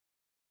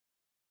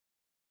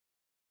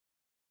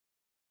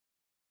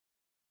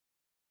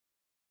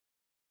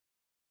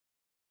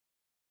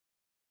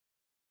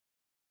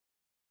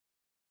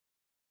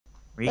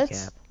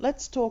Recap.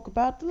 Let's talk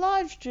about the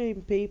live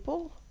stream,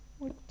 people.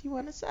 What do you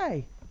want to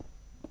say?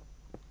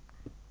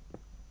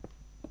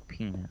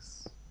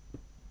 Penis.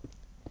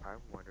 I'm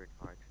wondering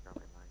how I turned on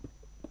my mic.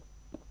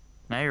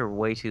 Now you're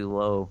way too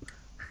low.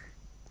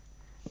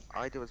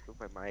 All I did was move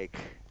my mic.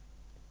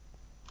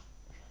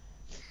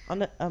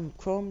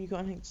 Chrome, you got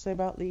anything to say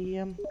about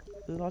the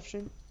live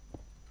stream?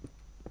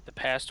 The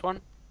past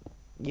one?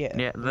 Yeah,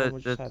 Yeah, the one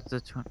we just had.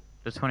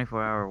 the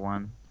 24-hour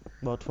one.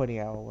 Well,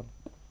 20-hour one.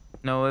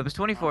 No, it was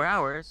 24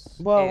 hours.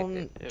 Well,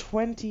 it-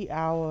 20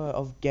 hour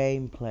of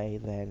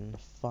gameplay then.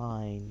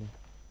 Fine.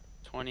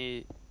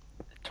 20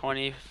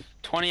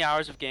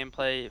 hours of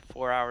gameplay,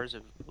 4 hours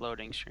of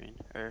loading screen,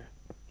 or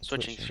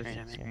switching screen,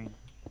 I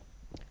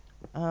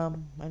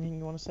mean. Anything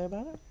you want to say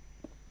about it?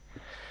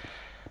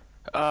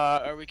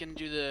 Are we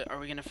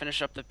gonna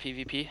finish up the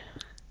PvP?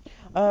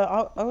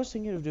 I was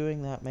thinking of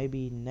doing that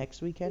maybe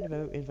next weekend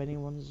if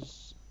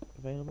anyone's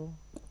available.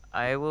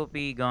 I will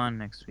be gone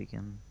next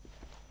weekend.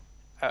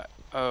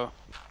 Oh,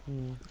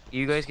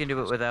 You guys can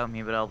do it without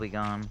me, but I'll be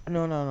gone.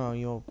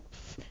 No,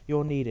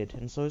 you're needed,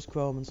 and so is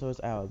Chrome, and so is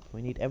Arab.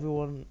 We need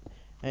everyone,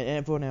 and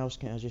everyone else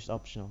is just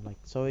optional. Like,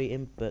 sorry,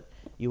 Imp, but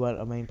you weren't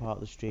a main part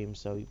of the stream,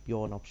 so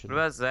you're an optional.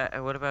 What about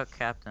that? What about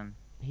Captain?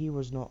 He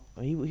was not.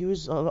 He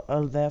was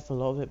there for a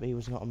lot of it, but he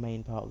was not a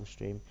main part of the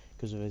stream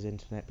because of his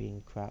internet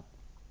being crap.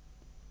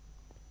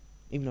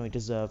 Even though he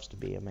deserves to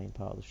be a main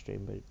part of the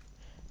stream, but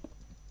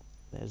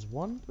there's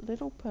one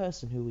little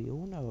person who we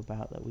all know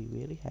about that we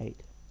really hate.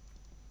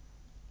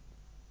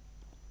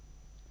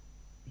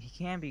 He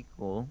can be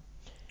cool.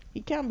 He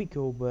can be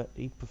cool, but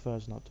he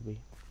prefers not to be.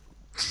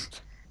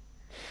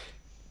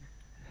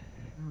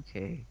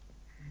 Okay.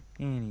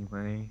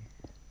 Anyway.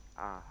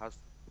 How's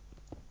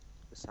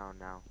the sound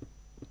now?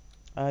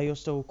 You're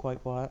still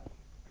quite quiet.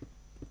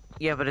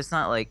 Yeah, but it's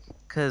not like...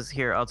 Cause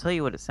here, I'll tell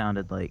you what it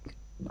sounded like.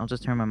 I'll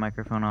just turn my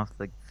microphone off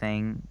the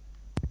thing.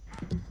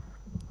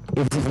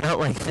 It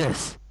felt like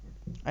this.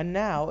 And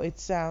now it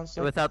sounds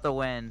like... Without the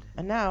wind.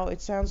 And now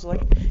it sounds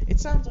like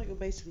you're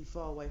basically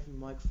far away from the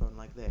microphone,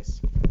 like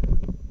this.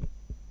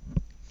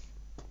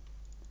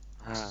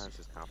 This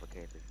is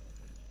complicated.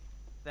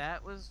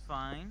 That was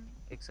fine,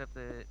 except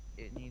that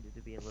it needed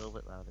to be a little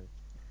bit louder.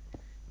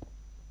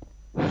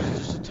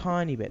 Just a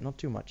tiny bit, not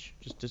too much.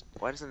 Just.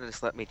 Why doesn't it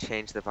just let me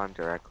change the volume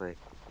directly?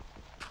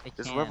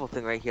 There's a can't. level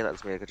thing right here that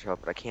lets me control,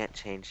 but I can't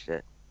change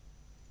it.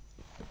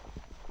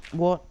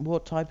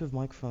 What type of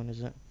microphone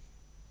is it?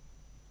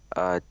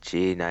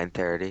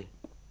 G930.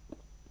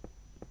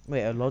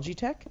 Wait, a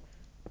Logitech?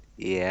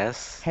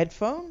 Yes.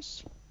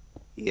 Headphones?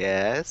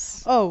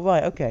 Yes. Oh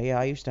right, okay, yeah,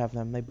 I used to have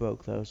them. They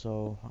broke though,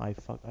 so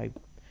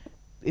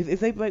If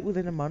they break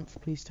within a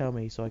month, please tell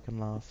me so I can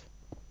laugh.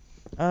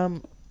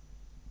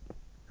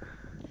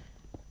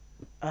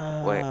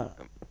 Wait.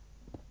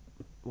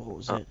 What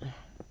was it?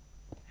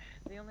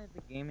 They only have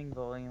the gaming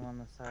volume on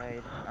the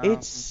side.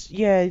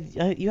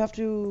 You have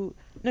to.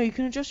 No, you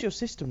can adjust your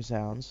system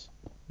sounds.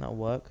 That'll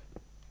work.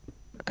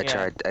 I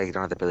tried. I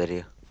don't have the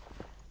ability.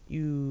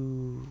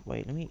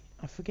 Wait.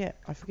 I forget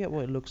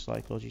what it looks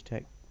like.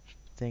 Logitech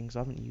things. I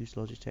haven't used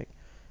Logitech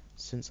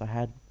since I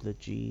had the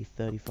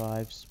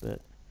G35s,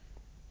 but.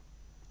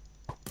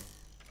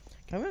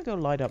 Can we go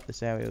light up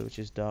this area, which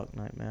is Dark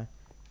Nightmare?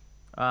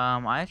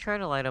 I try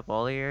to light up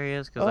all the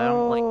areas because I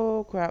don't like.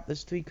 Oh crap!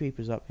 There's 3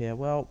 creepers up here.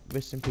 Well,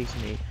 rest in peace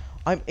me.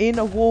 I'm in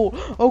a wall.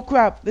 Oh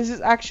crap! This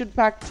is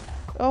action-packed.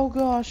 Oh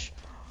gosh.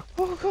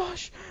 Oh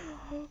gosh.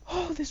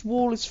 Oh, this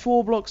wall is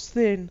 4 blocks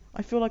thin.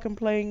 I feel like I'm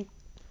playing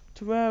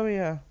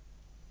Terraria.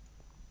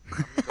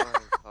 I'm going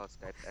to call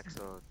Skype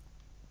Exo.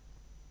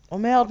 Oh,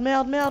 meld.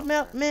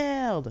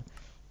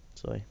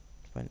 Sorry,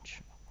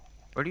 French.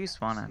 Where do you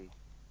spawn at?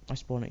 I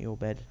spawn at your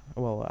bed.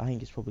 Well, I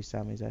think it's probably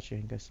Sammy's actually. I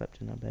think I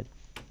slept in her bed.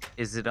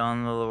 Is it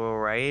on the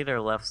right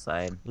or left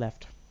side?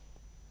 Left.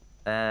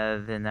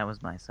 Then that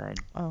was my side.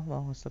 Oh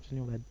well, I slept in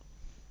your bed.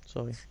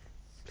 Sorry.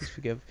 Please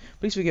forgive.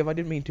 Please forgive. I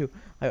didn't mean to.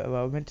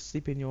 I meant to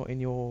sleep in your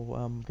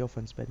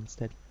girlfriend's bed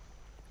instead.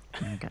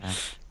 Oh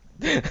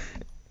god.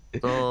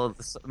 Well,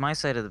 my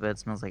side of the bed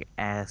smells like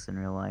ass in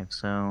real life,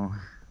 so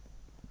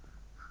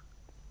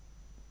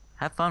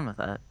have fun with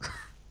that.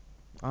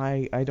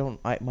 I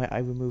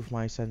removed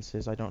my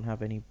senses. I don't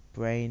have any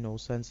brain or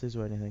senses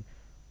or anything.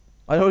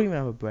 I don't even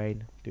have a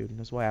brain, dude. And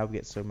that's why I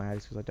get so mad.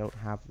 Is because I don't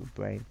have a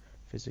brain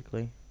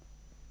physically.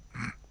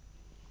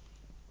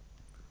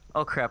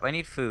 Oh crap! I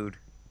need food.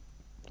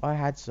 I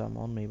had some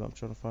on me, but I'm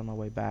trying to find my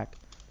way back.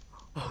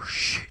 Oh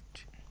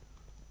shit!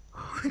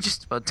 I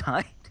just about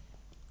died.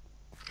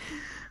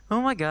 Oh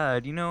my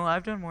god! You know,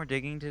 I've done more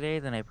digging today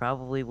than I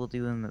probably will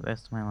do in the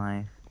rest of my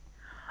life.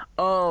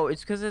 Oh,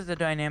 it's because there's a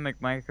dynamic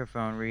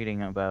microphone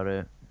reading about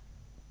it.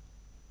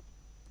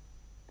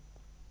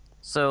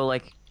 So,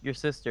 like, your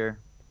sister.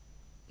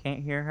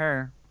 Can't hear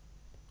her.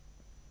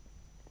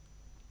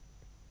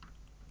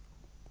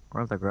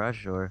 Or the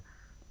garage door.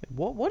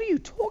 What are you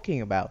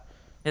talking about?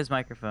 His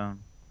microphone.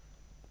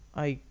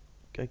 I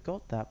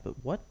got that, but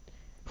what?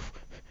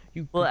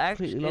 You Well,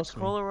 completely actually, lost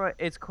me.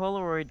 It's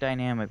Polaroid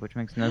dynamic, which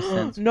makes no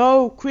sense.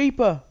 No,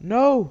 creeper!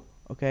 No!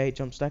 Okay,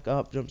 jump stack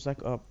up, jump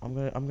stack up. I'm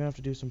gonna have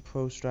to do some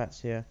pro strats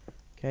here.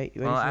 Okay,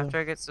 you ready Well, for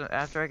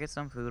after I get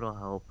some food, I'll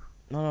help.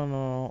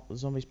 No. The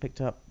zombies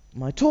picked up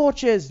my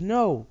torches.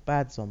 No,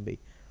 bad zombie.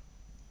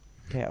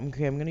 Okay, I'm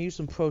gonna use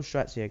some pro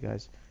strats here,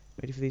 guys.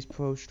 Ready for these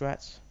pro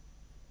strats?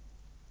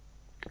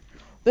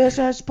 This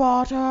is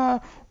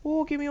Sparta.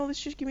 Oh, give me all this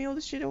shit. Give me all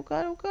this shit. Oh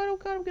god, oh god, oh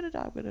god. I'm gonna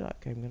die. I'm gonna die.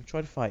 Okay, I'm gonna try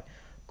to fight.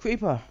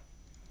 Creeper,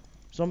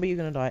 zombie, you're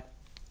gonna die.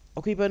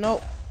 Oh, creeper,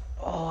 no.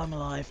 Oh, I'm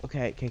alive.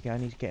 Okay. I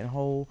need to get in a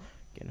hole.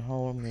 Get in a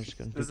hole. I'm just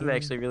gonna. This is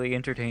actually really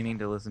entertaining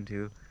to listen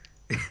to.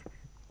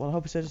 Well, I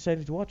hope it's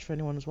entertaining to watch for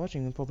anyone who's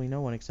watching, and probably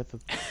no one except for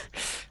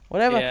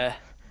whatever. Yeah.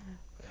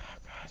 Oh,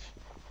 God.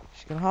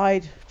 Just gonna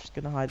hide. Just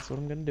gonna hide. That's what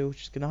I'm gonna do.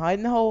 Just gonna hide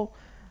in the hole.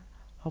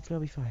 Hopefully,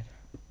 I'll be fine.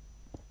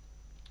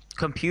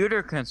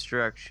 Computer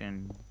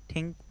construction.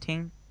 Tink,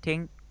 tink,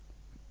 tink.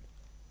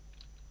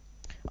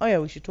 Oh yeah,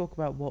 we should talk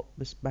about what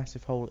this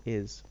massive hole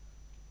is.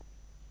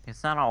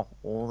 It's not a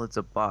hole, it's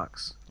a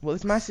box. What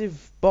this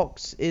massive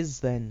box is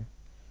then.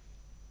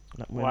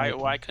 that we're Why making.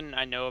 why couldn't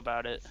I know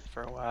about it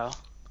for a while?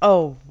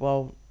 Oh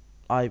well,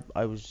 I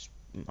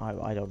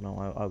don't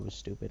know. I was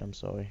stupid. I'm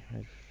sorry.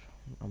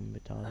 I'm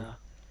retarded.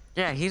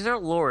 Yeah, he's our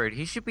lord.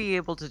 He should be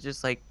able to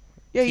just like.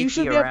 Yeah, keep you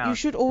should you be able, around. you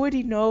should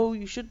already know.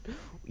 You should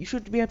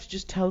be able to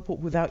just teleport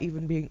without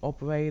even being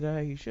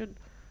operator. You should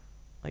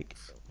like.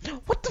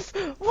 What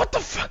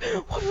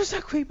was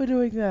that creeper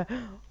doing there?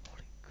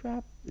 Holy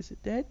crap! Is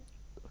it dead?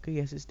 Okay,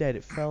 yes, it's dead.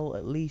 It fell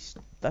at least.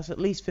 That's at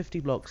least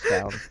 50 blocks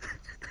down.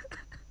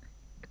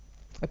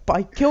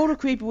 I killed a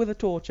creeper with a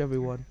torch,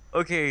 everyone.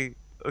 Okay.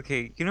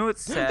 You know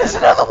what's sad? There's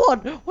another one.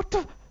 What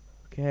the?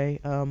 Okay.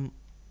 What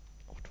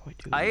do I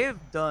do? I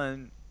have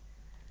done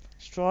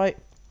Let's try.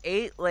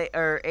 8 Come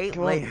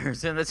on.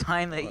 layers in the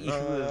time that you.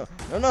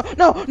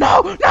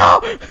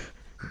 No!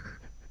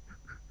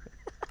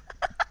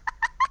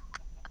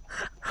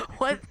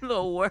 What in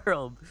the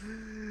world?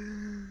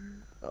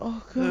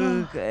 Oh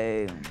god.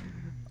 Okay.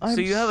 I'm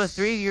So you have a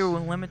 3-year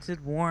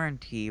limited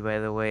warranty, by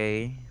the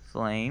way,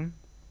 Flame,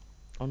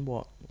 On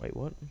what? Wait,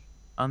 what?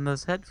 on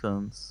those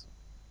headphones.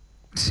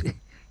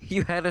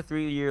 You had a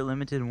 3-year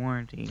limited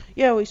warranty.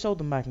 Yeah, we sold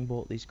them back and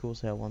bought these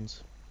Corsair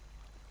ones.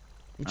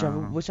 Oh.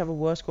 Whichever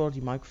worst quality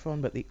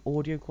microphone, but the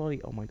audio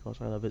quality, oh my gosh,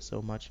 I love it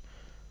so much.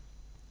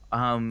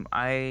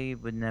 I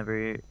would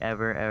never,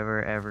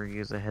 ever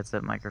use a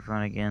headset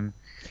microphone again.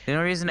 The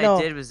only reason No.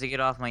 I did was to get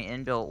off my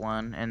inbuilt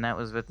one, and that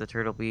was with the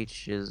Turtle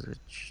Beaches,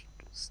 which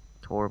is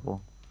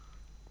horrible.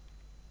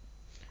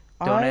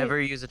 Don't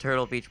ever use a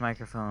Turtle Beach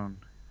microphone.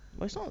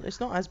 Well, it's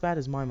not as bad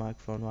as my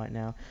microphone right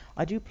now.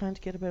 I do plan to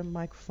get a better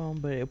microphone,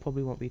 but it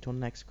probably won't be till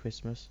next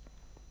Christmas.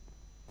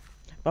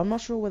 But I'm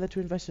not sure whether to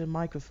invest in a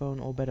microphone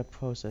or better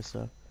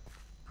processor.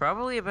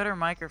 Probably a better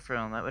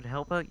microphone. That would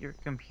help out your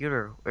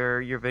computer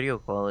or your video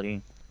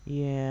quality.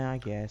 Yeah, I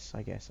guess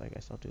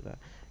I'll do that.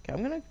 Okay,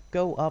 I'm gonna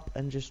go up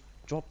and just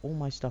drop all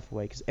my stuff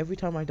away, because every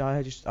time I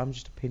die, I'm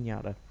just a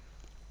pinata.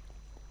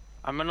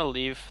 I'm gonna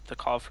leave the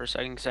call for a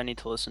second because I need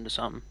to listen to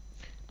something.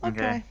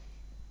 Okay.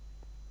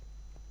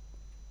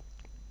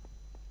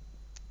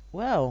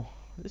 Well,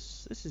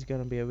 this is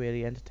gonna be a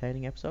really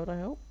entertaining episode, I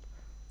hope.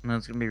 No,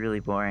 it's gonna be really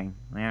boring.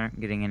 We aren't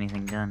getting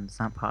anything done. It's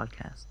not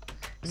podcast.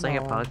 It's like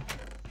a No. pod.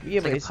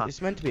 Yeah, but like a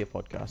it's meant to be a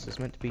podcast. It's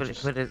meant to be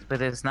just.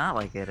 But it's not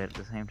like it at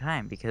the same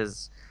time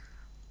because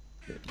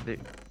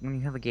when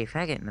you have a gay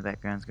faggot in the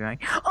background going,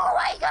 "Oh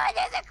my God,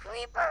 there's a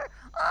creeper!"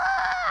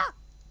 Ah!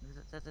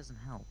 That doesn't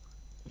help.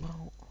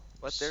 Well,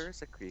 But there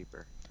is a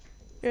creeper.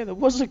 yeah, there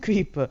was a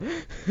creeper.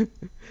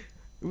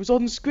 It was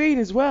on the screen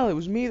as well. It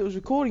was me that was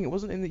recording. It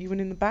wasn't even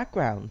in the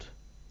background.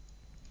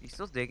 You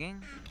still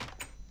digging?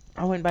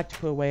 I went back to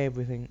put away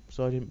everything,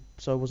 so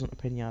I wasn't a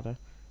pinata.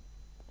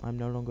 I'm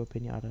no longer a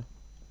pinata.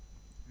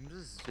 I'm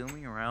just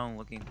zooming around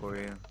looking for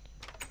you.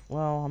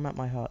 Well, I'm at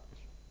my hut.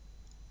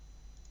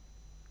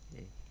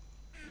 Okay.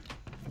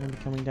 I'm gonna be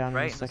coming down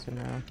Right, in a second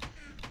now.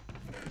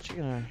 Actually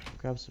gonna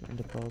grab some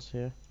ender pearls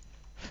here.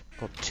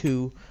 Got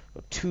two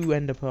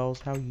ender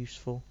pearls. How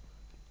useful.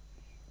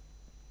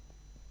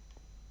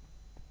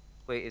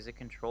 Wait, is it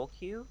Control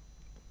Q?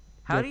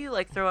 How Yeah. do you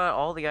like throw out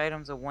all the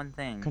items of one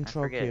thing? I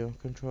Control forget. Q,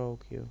 Control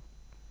Q,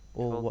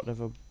 or Control Q.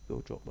 whatever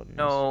your drop button is.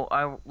 No,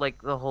 I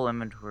like the whole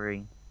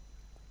inventory,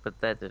 but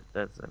that's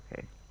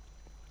okay.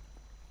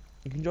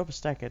 You can drop a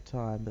stack at a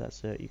time, but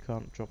that's it. You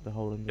can't drop the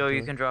whole No, inventory.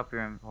 you can drop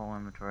your whole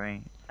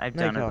inventory. I've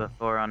No, you done it can't.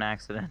 before on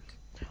accident.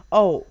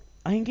 Oh,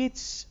 I think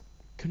it's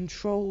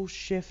Control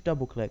Shift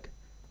double click.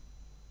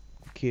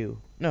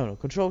 Q. No,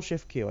 Control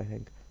Shift Q. I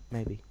think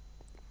maybe.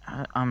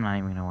 I'm not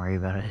even gonna worry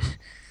about it.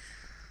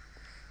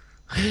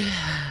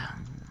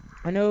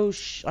 I know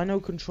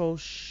Control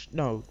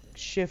no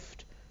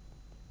Shift.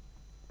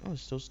 Oh,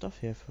 there's still stuff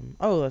here from.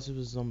 Oh, that was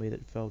a zombie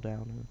that fell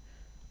down.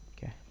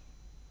 Okay.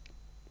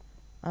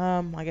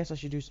 I guess I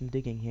should do some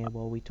digging here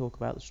while we talk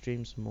about the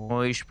stream some more.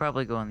 Well, you should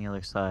probably go on the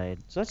other side.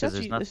 So let's 'cause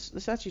there's actually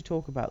let's actually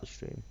talk about the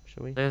stream,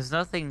 shall we? There's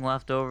nothing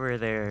left over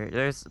there.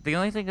 There's the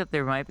only thing that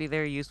there might be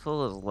there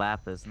useful is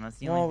lapis, and that's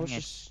the Well, only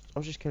thing. I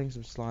was just killing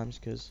some slimes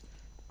because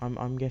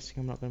I'm guessing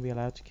I'm not going to be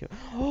allowed to kill.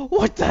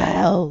 What the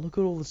hell? Look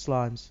at all the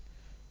slimes.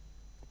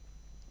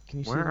 Can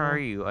you see Where them are all?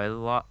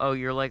 you? Oh,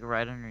 you're like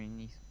right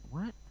underneath.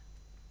 What?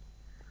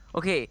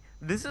 Okay,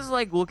 this is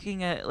like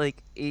looking at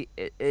like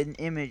an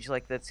image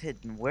like that's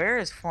hidden. Where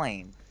is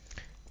Flame?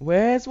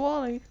 Where's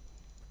Wally?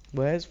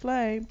 Where's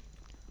Flame?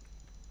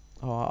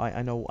 Oh,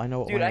 I know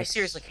what Dude, my I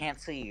seriously ex. can't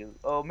see you.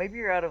 Oh, maybe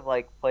you're out of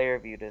like player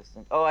view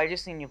distance. Oh, I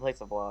just seen you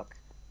place a block.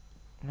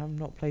 I've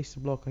not placed a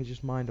block. I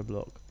just mined a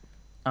block.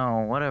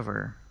 Oh,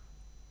 whatever.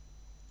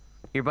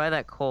 You're by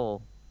that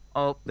coal.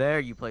 Oh,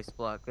 there you placed a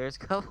block. There's a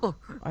couple.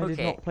 I did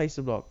Okay, not place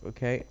a block.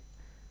 Okay.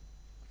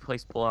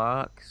 place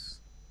blocks.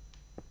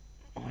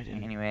 Oh, I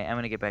didn't. Anyway, I'm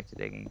gonna get back to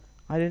digging.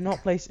 I did not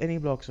place any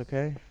blocks.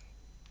 Okay.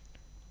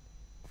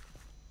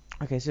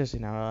 Okay, seriously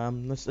now.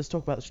 Let's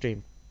talk about the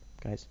stream,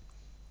 guys.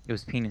 It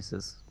was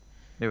penises.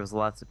 There was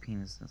lots of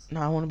penises.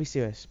 No, I want to be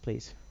serious,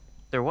 please.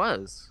 There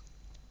was.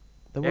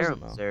 There There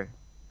wasn't was though. there.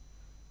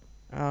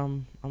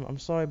 I'm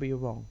sorry, but you're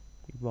wrong.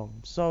 You're wrong.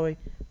 I'm sorry,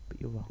 but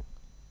you're wrong.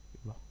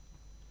 You're wrong.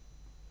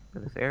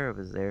 But if Arrow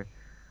was there.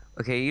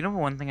 Okay, you know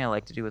one thing I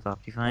like to do with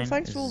Optifine? Well,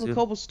 thanks is for all the zoom-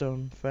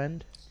 cobblestone,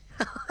 friend.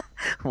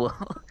 Well,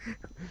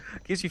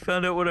 guess you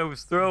found out what I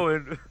was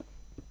throwing.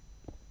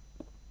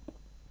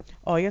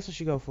 Oh, I guess I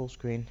should go full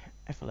screen.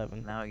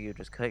 F11. Now you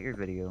just cut your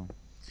video.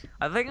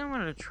 I think I'm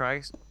gonna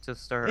try to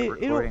start It'll-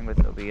 recording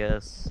with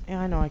OBS.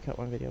 Yeah, I know I cut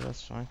one video.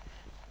 That's fine.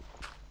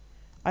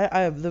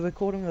 The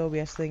recording the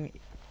OBS thing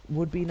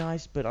would be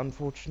nice, but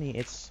unfortunately,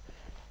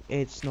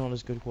 it's not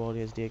as good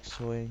quality as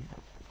DxToy.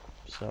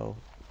 So,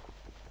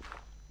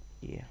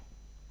 yeah.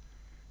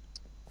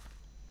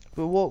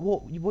 But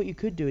what you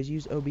could do is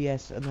use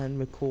OBS and then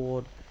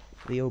record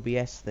the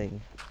OBS thing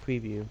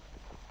preview.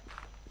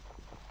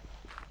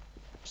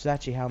 Which is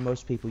actually how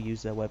most people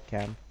use their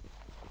webcam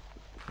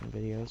in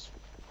videos.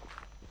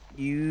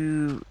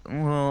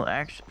 Well,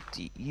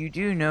 actually, you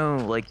do know,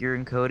 like, your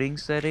encoding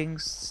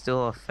settings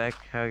still affect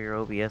how your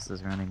OBS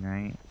is running,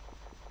 right?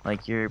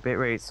 Like, your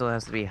bitrate still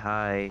has to be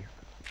high.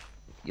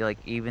 Like,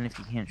 even if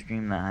you can't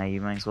stream that high,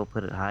 you might as well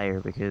put it higher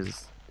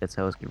because that's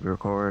how it's gonna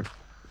record.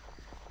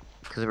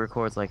 Because it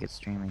records like it's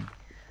streaming.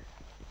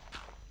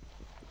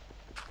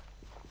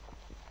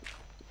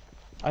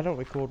 I don't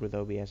record with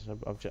OBS.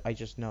 I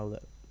just know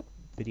that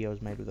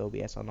videos made with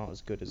OBS are not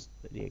as good as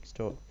the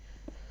DxToy.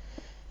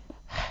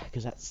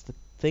 Because that's the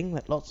thing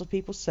that lots of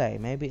people say.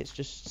 Maybe it's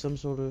just some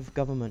sort of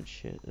government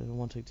shit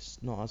wanting to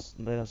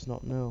let us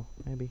not know.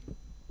 Maybe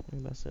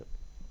that's it.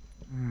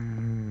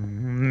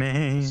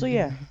 Man. So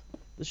yeah,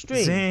 the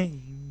stream.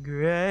 Sing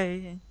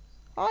great.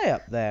 Hi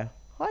up there.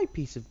 Hi,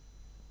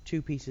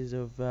 two pieces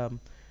of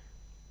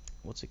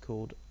what's it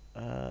called?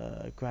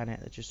 Granite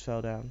that just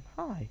fell down.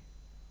 Hi.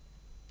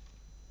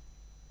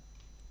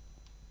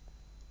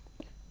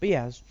 But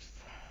yeah,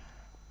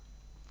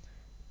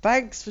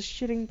 thanks for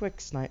shitting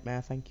bricks,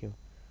 Nightmare. Thank you.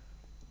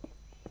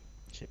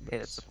 Shit Hey,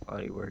 that's bricks. a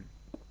body word.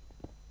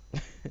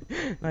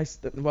 Nice.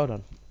 Well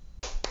done.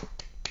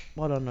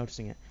 Well done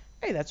noticing it.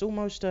 Hey, that's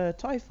almost a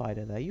TIE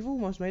fighter there. You've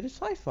almost made a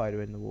TIE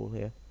fighter in the wall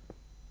here.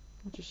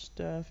 I'll just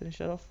finish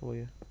that off for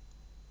you.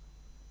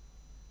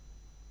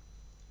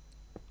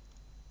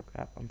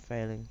 Crap, I'm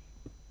failing.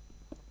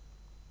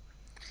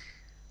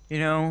 You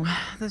know,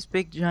 this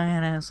big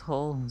giant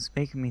asshole is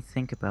making me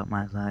think about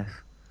my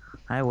life.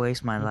 I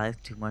waste my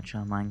life too much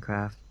on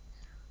Minecraft.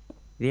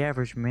 The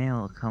average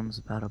male comes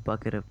about a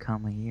bucket of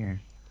cum a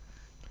year.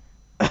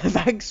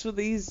 Thanks for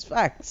these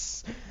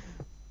facts.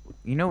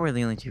 You know we're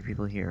the only two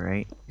people here,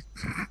 right?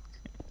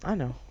 I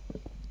know.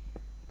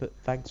 But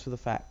thanks for the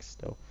facts,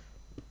 still.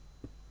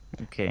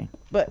 Okay.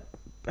 But,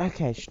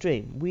 okay,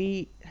 stream.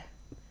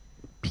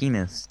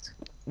 Penis.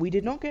 We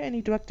did not get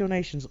any direct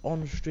donations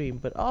on stream,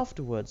 but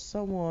afterwards,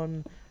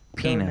 someone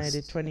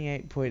donated Penis.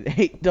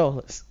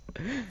 $28.8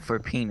 For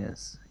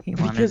penis. He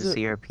wanted Because to of-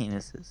 see our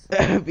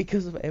penises.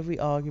 because of every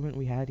argument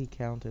we had. He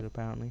counted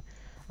apparently.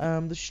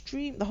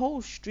 The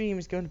whole stream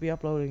is going to be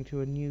uploading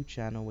to a new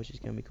channel, which is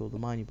going to be called the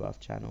MineUBraft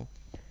channel.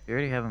 We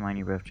already have a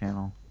MineUBraft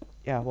channel.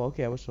 Yeah, well,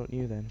 okay, what's not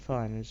new then?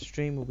 Fine, the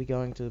stream will be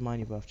going to the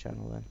MineUBraft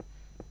channel then.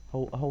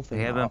 Whole thing.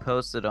 We haven't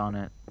posted on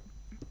it.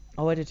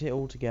 I'll edit it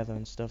all together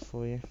and stuff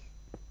for you.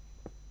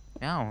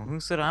 No, who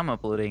said I'm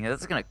uploading?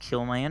 That's gonna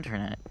kill my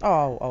internet.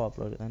 Oh, I'll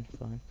upload it then.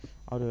 Fine.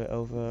 I'll do it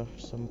over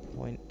some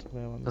point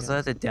where I'm. Plus I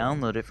have to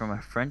download it from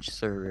a French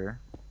server.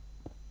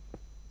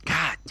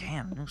 God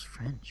damn, those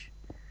French.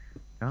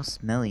 They're all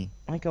smelly.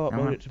 I go I'm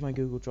upload not- it to my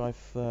Google Drive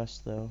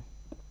first, though.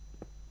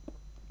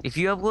 If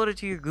you upload it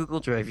to your Google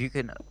Drive,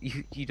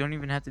 you don't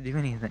even have to do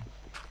anything.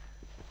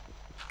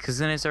 Cause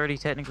then it's already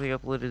technically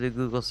uploaded to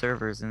Google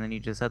servers, and then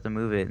you just have to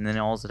move it, and then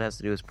all it has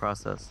to do is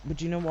process. But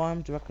do you know why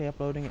I'm directly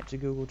uploading it to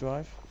Google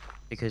Drive?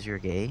 Because you're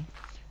gay?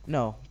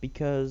 No,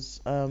 because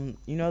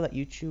you know that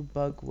YouTube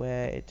bug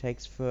where it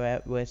takes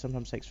where it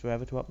sometimes takes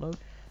forever to upload.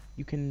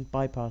 You can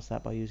bypass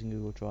that by using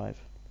Google Drive.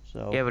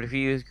 So Yeah, but if you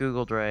use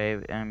Google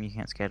Drive, you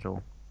can't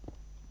schedule.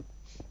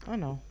 I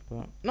know,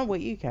 but no,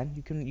 wait, you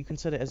can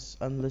set it as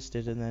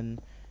unlisted, and then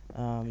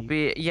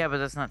Yeah, but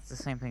that's not the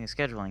same thing as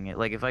scheduling it.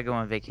 Like if I go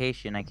on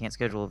vacation, I can't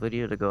schedule a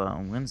video to go out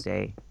on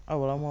Wednesday. Oh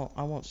well,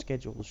 I won't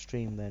schedule the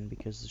stream then,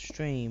 because the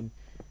stream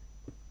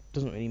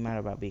doesn't really matter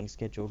about being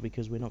scheduled,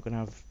 because we're not gonna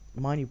have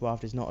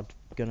MineUBraft is not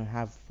gonna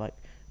have like,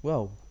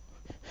 well,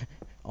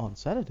 on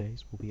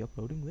Saturdays we'll be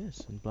uploading this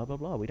and blah blah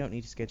blah. We don't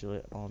need to schedule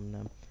it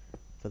on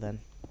for then.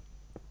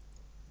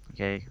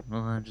 Okay,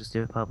 well then just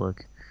do it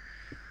public.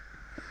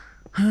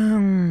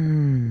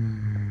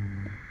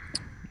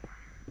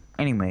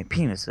 Anyway,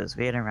 penises.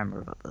 We had to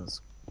remember about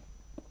those.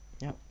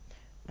 Yep.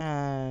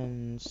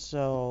 And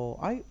so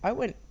I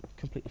went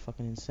completely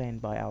fucking insane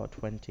by hour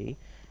 20.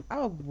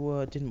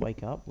 Our didn't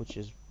wake up, which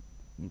is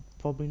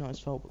probably not his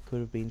fault, but could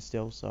have been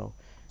still. So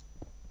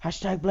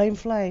hashtag blame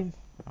Flame.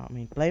 I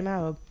mean blame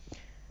Arab.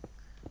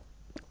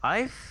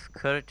 I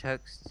could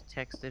have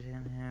texted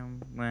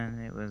him when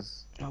it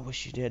was. I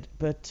wish you did,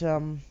 but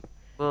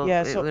Well,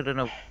 yeah. it So wouldn't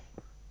have.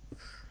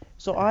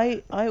 so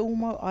I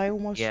almost felt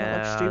like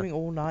Yeah. streaming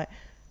all night,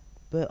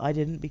 but I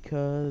didn't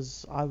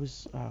because I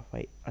was. Oh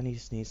wait, I need to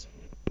sneeze.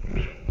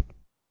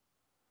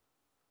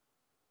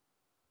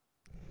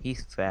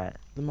 He's fat.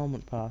 The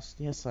moment passed.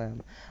 Yes, I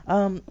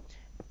am.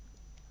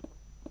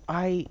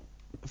 I.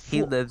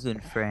 He lives in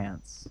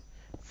France.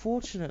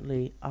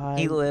 Fortunately,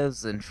 He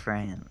lives in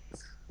France.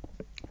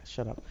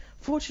 Shut up.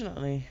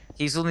 Fortunately,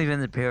 He's only been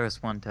to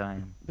Paris one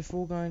time.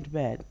 before going to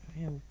bed,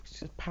 yeah,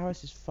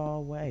 Paris is far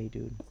away,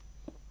 dude.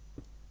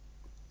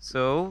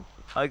 So,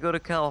 I go to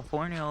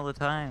California all the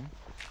time.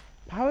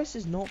 Paris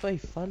is not very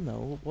fun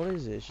though. What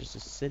is it? It's just a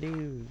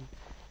city.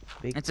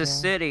 Big It's a town?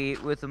 city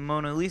with a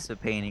Mona Lisa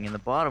painting in the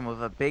bottom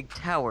of a big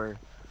tower.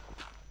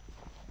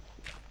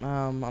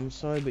 I'm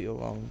sorry, but you're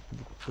wrong.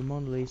 The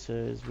Mona Lisa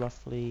is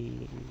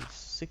roughly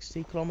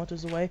 60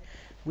 kilometers away.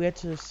 We had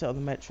to sit on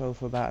the metro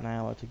for about an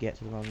hour to get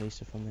to the Mona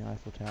Lisa from the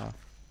Eiffel Tower.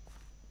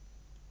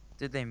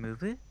 Did they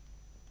move it?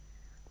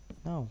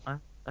 No.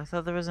 I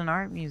thought there was an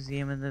art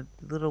museum in the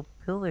little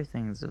pillar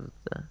things of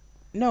the...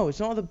 No, it's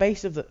not at the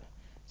base of the...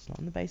 It's not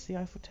on the base of the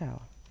Eiffel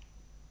Tower.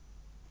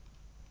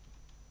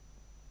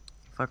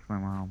 Fuck my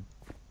mom.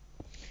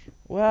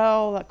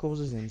 Well, that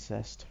causes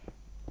incest.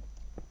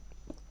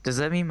 Does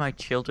that mean my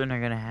children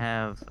are gonna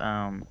have,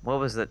 what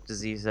was that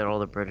disease that all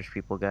the British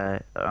people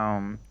got?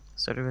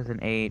 Started with an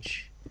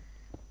H.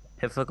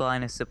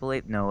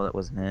 Hypoglycemic? No, that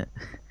wasn't it.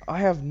 I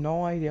have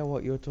no idea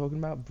what you're talking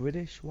about.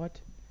 British?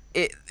 What?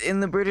 In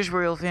the British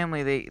royal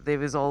family, there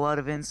was a lot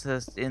of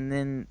incest, and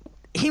then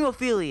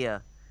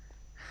hemophilia.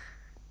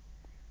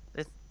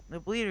 The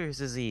bleeder's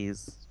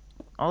disease.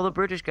 All the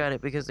British got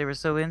it because they were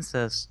so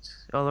incest.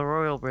 All the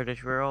royal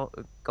British were all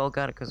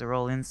got it because they were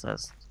all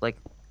incest. Like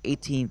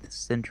 18th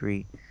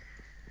century.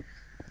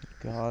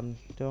 God,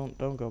 don't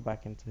go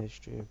back into the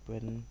history of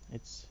Britain.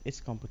 It's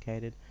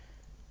complicated.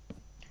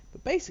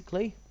 But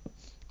basically,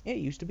 it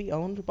used to be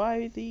owned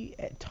by the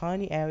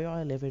tiny area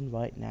I live in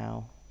right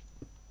now.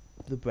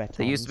 The Bretons.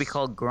 They used to be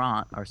called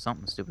Grant or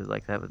something stupid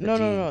like that with the No,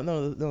 G.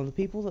 no. The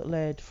people that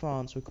led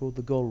France were called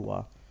the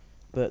Gaulois,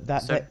 but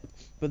Sir?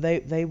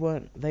 they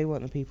weren't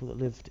the people that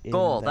lived in.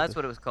 Goal. there That's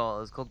what it was called.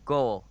 It was called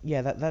Goal.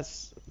 Yeah,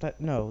 that's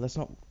not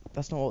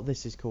what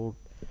this is called.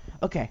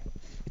 Okay,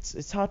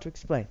 it's hard to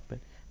explain, but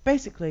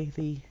basically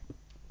the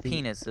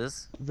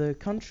Penises. the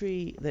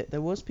country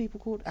there was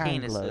people called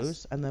Penises.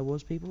 Anglos, and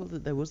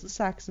there was the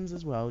Saxons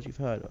as well, as you've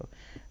heard of.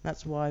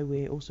 That's why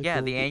we're also Yeah,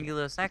 called the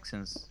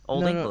Anglo-Saxons.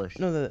 Old no, English.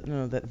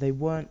 No, that they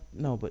weren't.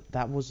 No, but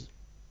that was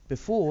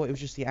before. It was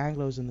just the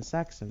Anglos and the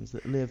Saxons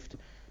that lived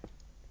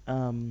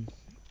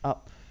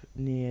up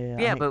near.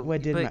 Yeah, I think, where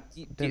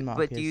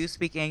Denmark do you is.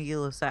 speak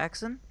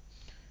Anglo-Saxon?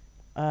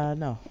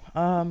 No.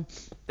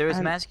 There is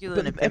and-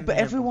 masculine and but feminine.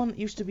 everyone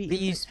used to be. But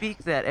in you the- speak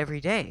that every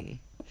day.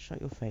 Shut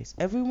your face.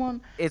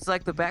 Everyone. It's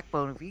like the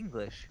backbone of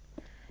English.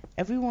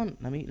 Everyone.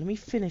 Let me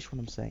finish what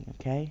I'm saying,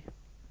 okay?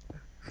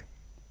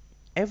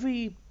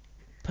 Every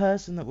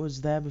person that was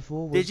there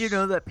before was. Did you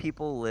know that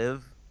people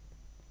live?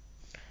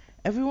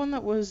 Everyone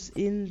that was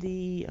in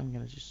the. I'm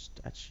gonna just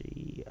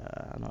actually.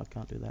 No, I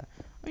can't do that.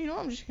 Oh, you know,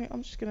 I'm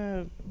just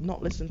gonna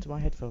not listen to my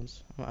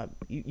headphones.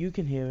 You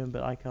can hear him,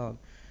 but I can't.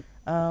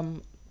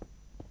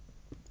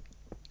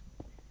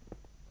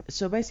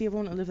 So basically,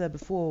 everyone that lived there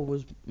before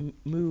was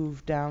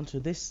moved down to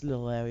this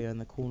little area in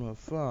the corner of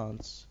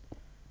France,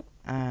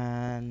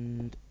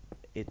 and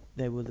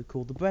they were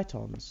called the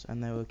Bretons,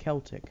 and they were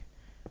Celtic.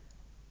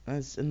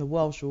 And the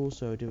Welsh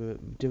also do.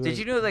 Did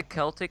you know that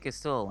Celtic is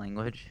still a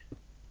language?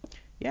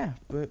 Yeah,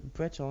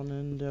 Breton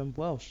and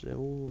Welsh, they're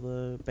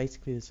all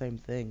basically the same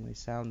thing. They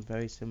sound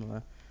very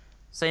similar.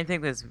 Same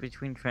thing that's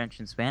between French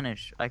and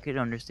Spanish. I could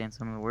understand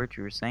some of the words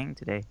you were saying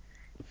today.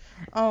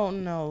 Oh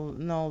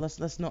no,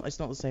 that's not. It's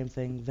not the same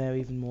thing. They're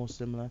even more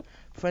similar.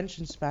 French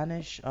and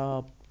Spanish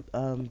are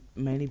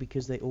mainly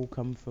because they all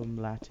come from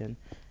Latin,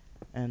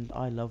 and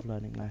I love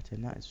learning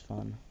Latin. That is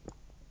fun.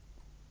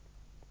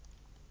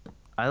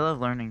 I love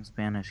learning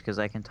Spanish because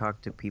I can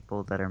talk to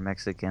people that are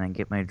Mexican and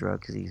get my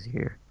drugs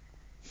easier.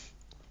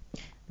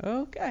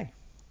 Okay.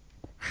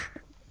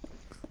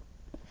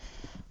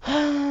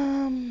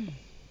 Let's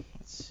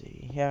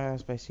see. Yeah,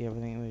 that's basically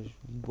everything. It was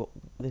what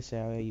this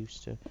area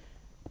used to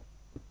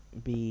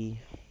be.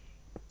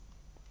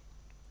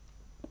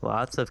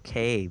 Lots of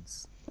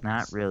caves.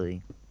 Not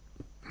really.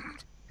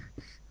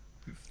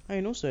 I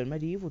mean, also in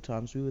medieval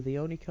times, we were the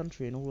only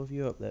country in all of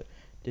Europe that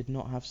did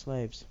not have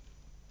slaves.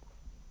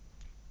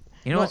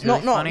 You know what's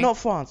really funny? Not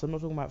France. I'm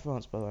not talking about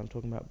France, by the way. I'm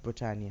talking about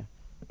Britannia.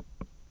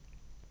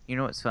 You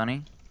know what's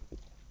funny?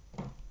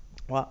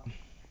 What?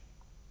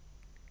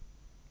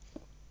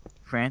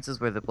 France is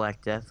where the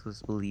Black Death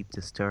was believed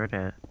to start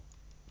at.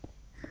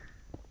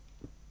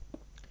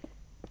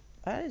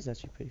 That is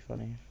actually pretty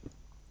funny.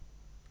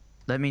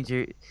 That means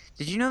you're...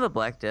 Did you know the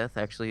Black Death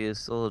actually is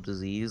still a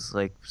disease?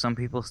 Like, some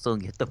people still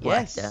get the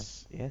Black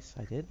Death. Yes,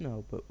 I did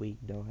know, but we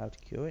know how to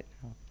cure it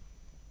now.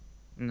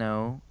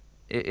 No.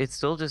 It's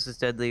still just as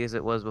deadly as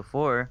it was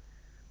before.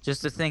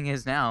 Just the thing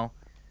is now,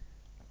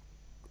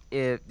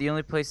 the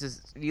only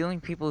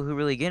people who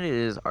really get it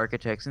is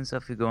architects and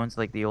stuff who go into,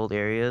 like, the old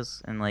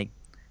areas and, like,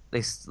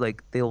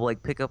 they'll,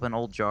 like, pick up an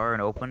old jar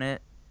and open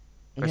it.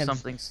 Or Yeah,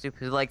 something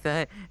stupid like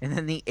that. And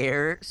then the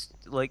air,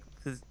 like,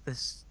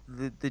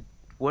 the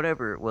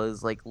whatever it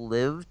was, like,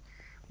 lived,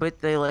 but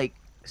they, like,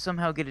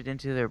 somehow get it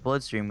into their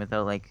bloodstream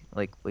without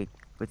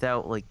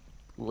without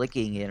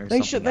licking it or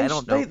something. I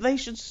don't know. They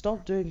should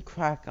stop doing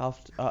crack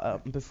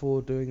after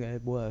before doing their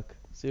work.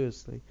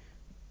 Seriously.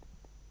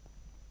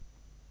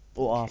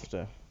 Or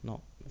after,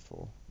 not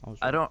before.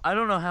 I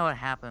don't know how it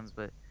happens,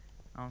 but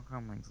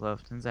Crumling's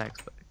left and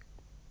Zach's back.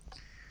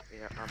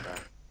 Yeah, I'm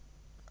back.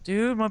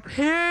 Dude, my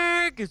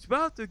pig is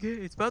about to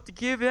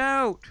give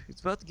out. It's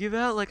about to give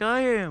out like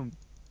I am.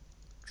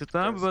 Except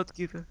I'm about to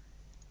give out.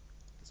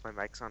 Is my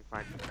mic's on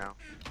fine now?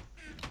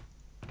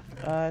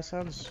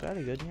 Sounds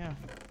fairly good, yeah.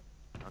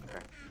 Okay.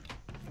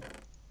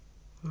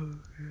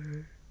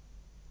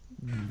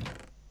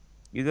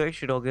 You guys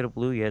should all get a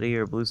blue Yeti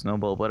or a blue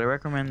snowball, but I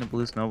recommend the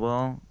blue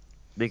snowball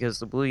because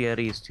the blue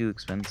Yeti is too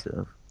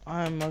expensive.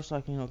 I'm most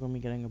likely not going to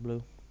be getting a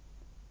blue.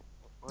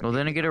 Well,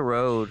 then you get a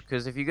road,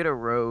 because if you get a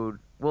road...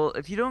 Well,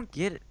 if you don't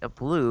get a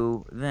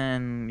blue,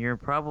 then you're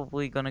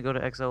probably going to go to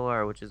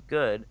XLR, which is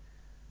good.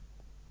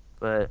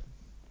 But...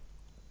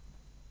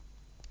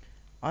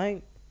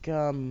 I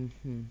don't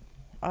know.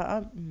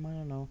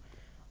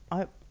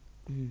 How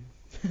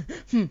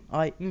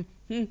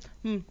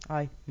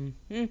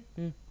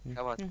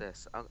about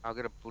this? I'll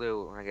get a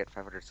blue when I get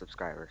 500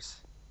 subscribers.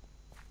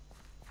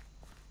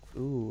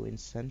 Ooh,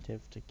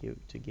 incentive to give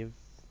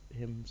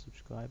him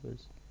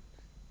subscribers.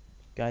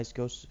 Guys,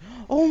 go.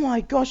 Oh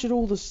my gosh, at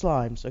all the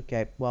slimes.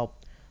 Okay, well,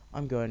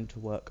 I'm going to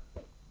work.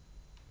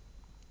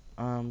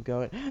 I'm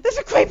going. There's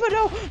a creeper!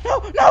 No! No!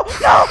 No!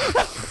 No!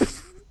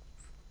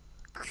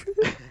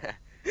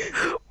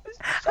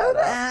 How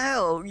the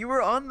hell? You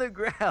were on the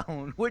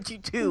ground. What'd you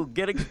do?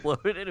 Get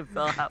exploded and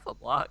fell half a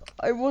block?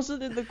 I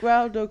wasn't in the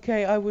ground,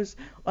 okay? I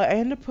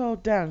ended up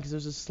pulled down because there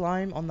was a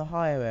slime on the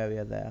higher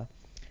area there.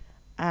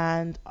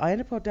 And I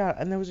ended up down,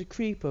 and there was a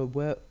creeper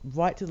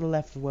right to the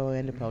left of where I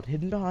ended up,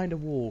 hidden behind a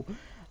wall.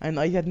 And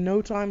I had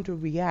no time to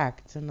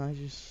react, and I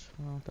just,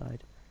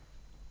 died.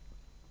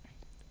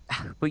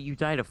 But you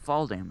died of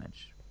fall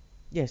damage.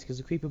 Yes, because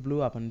the creeper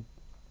blew up and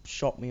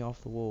shot me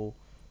off the wall.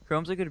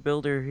 Chrome's a good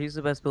builder. He's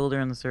the best builder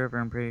in the server,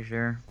 I'm pretty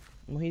sure.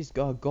 Well, he's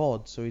got a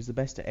god, so he's the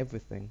best at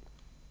everything.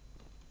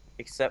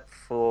 Except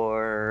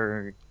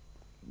for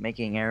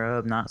making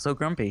Arab not so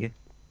grumpy.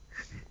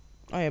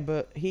 Oh yeah,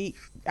 but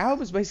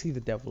Arab is basically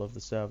the devil of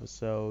the server,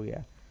 so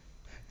yeah.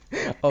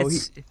 It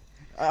was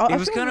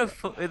kind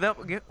of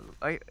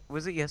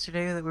was it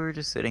yesterday that we were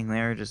just sitting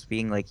there, just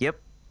being like,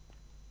 "Yep."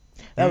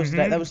 That was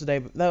the day.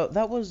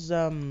 That was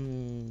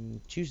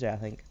Tuesday, I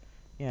think.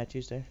 Yeah,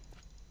 Tuesday.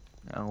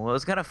 Oh, well,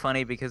 it's kind of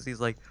funny because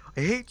he's like, "I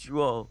hate you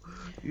all,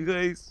 you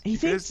guys." He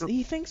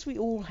thinks we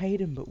all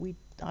hate him, but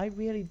I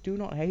really do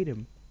not hate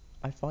him.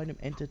 I find him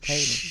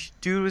entertaining. Shh,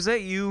 dude, was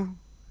that you?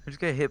 I just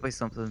got hit by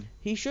something.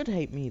 He should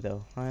hate me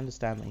though. I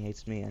understand that he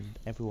hates me and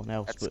everyone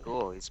else. That's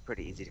cool. He's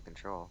pretty easy to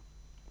control.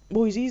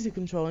 Well, he's easy to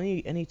control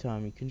any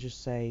time. You can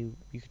just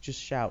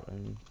shout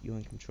and you're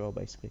in control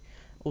basically.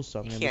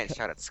 Also, You can't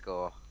shout at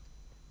school.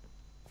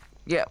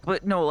 Yeah,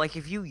 but no, like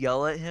if you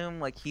yell at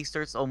him, like he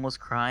starts almost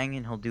crying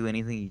and he'll do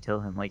anything you tell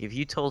him. Like if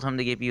you told him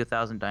to give you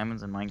 1,000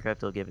 diamonds in Minecraft,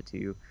 he'll give it to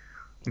you.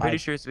 I'm pretty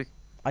sure it's.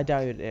 I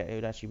doubt it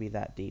would actually be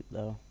that deep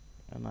though.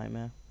 A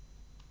nightmare.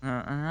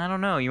 I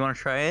don't know. You want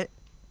to try it?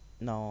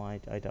 No, I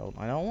don't.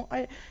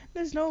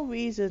 There's no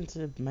reason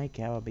to make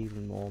Arab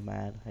even more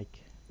mad. Like,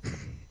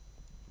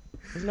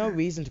 there's no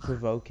reason to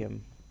provoke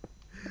him.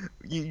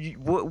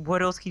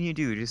 What else can you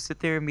do? Just sit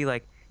there and be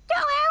like, "Yo,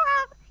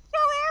 Arab! Yo,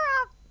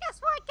 Arab!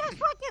 Guess what? Guess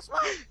what? Guess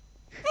what?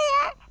 Hey,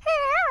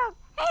 Arab!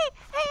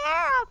 Hey,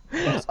 Arab!"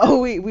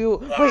 Oh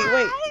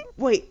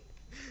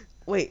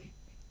wait.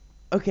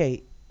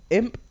 Okay,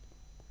 Imp,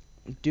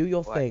 do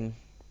your thing.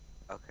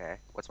 Okay,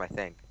 what's my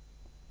thing?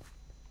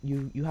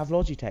 You have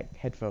Logitech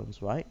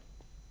headphones, right?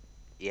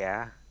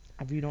 Yeah.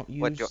 Have you not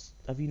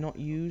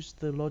used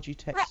the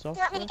Logitech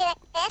software? Do you want me to get a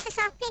dance or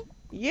something?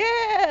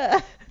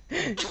 Yeah.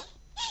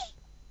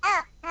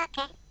 Oh,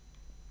 okay.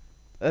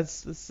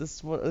 That's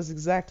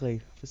exactly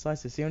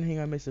precisely. It's the only thing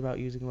I miss about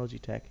using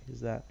Logitech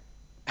is that.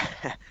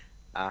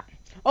 Ah.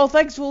 Oh,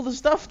 thanks for all the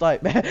stuff,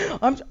 Nightmare.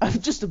 I'm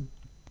just a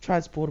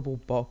transportable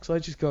box. I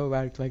just go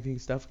around collecting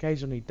stuff.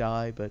 Occasionally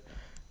die, but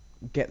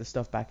get the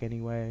stuff back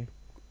anyway.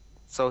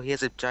 So he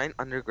has a giant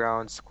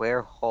underground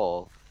square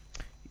hole.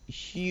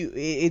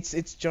 It's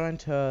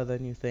gianter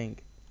than you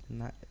think.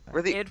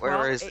 Really? It Where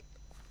probably. is?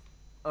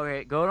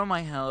 Okay, go to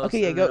my house.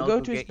 Okay, yeah, and then go I'll go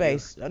go to his get you.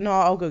 base. No,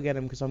 I'll go get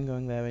him because I'm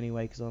going there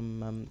anyway. Because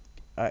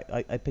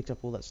I picked up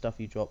all that stuff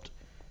you dropped.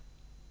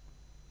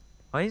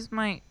 Why is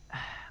my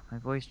my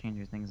voice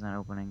changer thing's not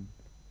opening?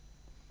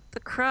 The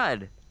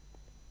crud.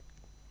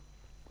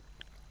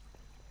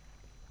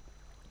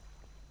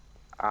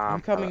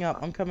 I'm coming up.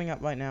 I'm coming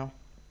up right now.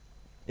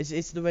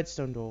 It's the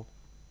redstone door.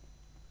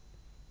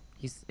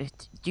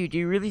 Dude, do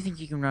you really think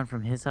you can run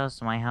from his house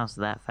to my house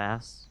that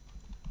fast?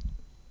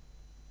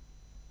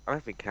 I'm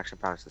having connection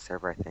problems with the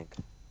server, I think.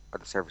 Or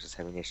the server's just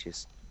having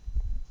issues.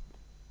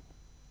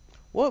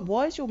 What?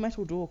 Why is your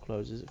metal door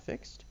closed? Is it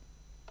fixed?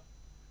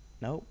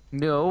 Nope.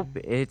 Nope,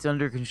 it's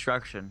under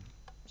construction.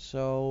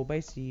 So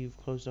basically, you've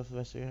closed off the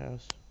rest of your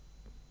house.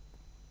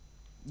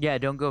 Yeah,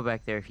 don't go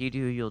back there. If you do,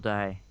 you'll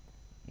die.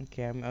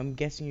 Okay, I'm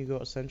guessing you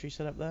got a sentry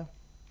set up there.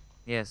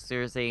 Yes,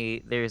 there's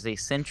a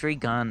sentry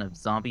gun of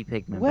zombie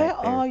pigmen Where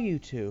back there. are you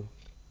two?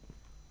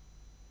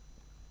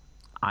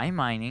 I'm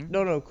mining.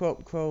 No,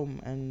 Chrome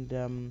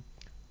and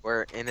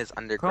We're in his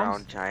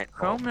underground giant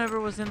hole. Chrome never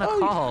was in the Oh,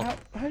 call.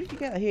 how did you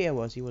get here?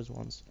 He was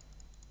once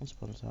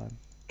upon a time.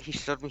 He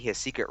showed me his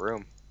secret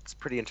room. It's a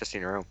pretty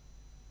interesting room.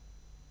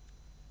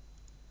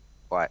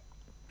 What?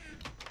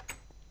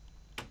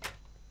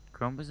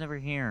 Chrome was never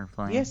here,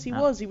 Flame. Yes, he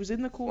was. He was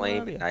in the call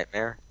Flame earlier.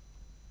 Nightmare?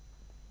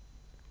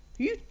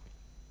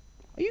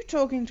 Are you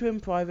talking to him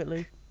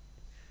privately?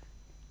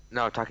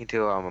 No, talking to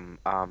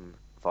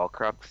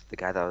Volcrupt, the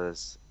guy that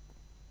was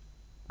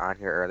on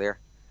here earlier.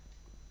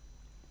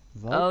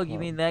 Oh, you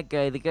mean that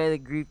guy, the guy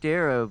that griefed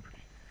Arab?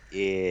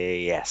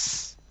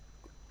 Yes.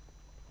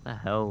 What the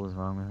hell was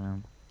wrong with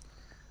him?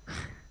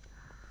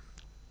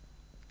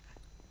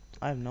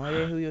 I have no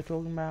idea who you're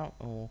talking about,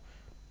 or.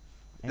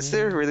 Is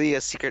there really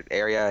a secret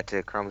area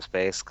to Chrome's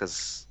base?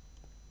 Because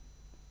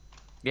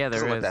Yeah, it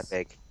there doesn't is. look that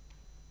big.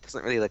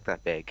 Doesn't really look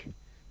that big.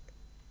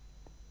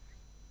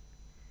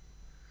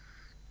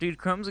 Dude,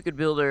 Chrome's a good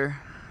builder.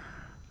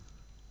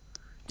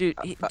 Dude,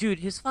 dude,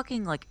 his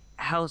fucking like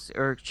house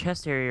or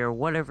chest area or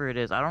whatever it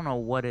is, I don't know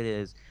what it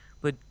is,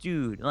 but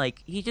dude,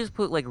 like he just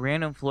put like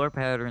random floor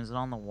patterns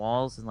on the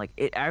walls and like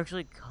it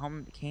actually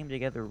came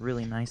together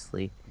really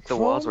nicely. The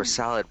walls were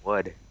solid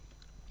wood.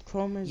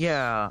 Chrome is.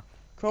 Yeah,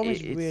 Chrome is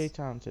it's- really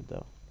talented,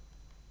 though.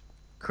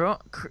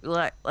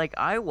 like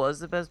I was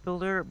the best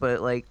builder,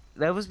 but like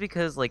that was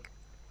because like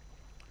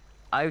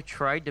I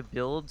tried to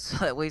build so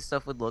that way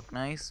stuff would look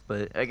nice,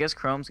 but I guess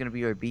Chrome's gonna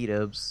be our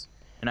B-dubs,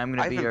 and I'm I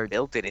gonna be haven't our.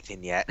 built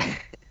anything yet.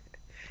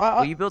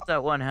 Well, you built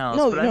that one house,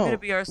 No, but I'm no, gonna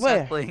be our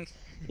where? sapling.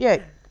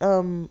 Yeah.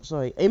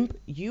 Sorry, Imp.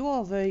 You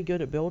are very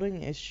good at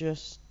building. It's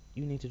just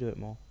you need to do it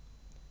more.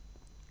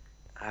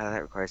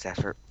 That requires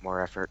effort,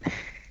 more effort.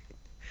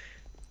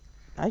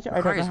 I don't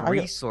Requires know.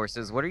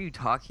 resources. What are you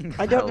talking about?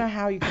 I don't know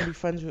how you can be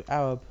friends with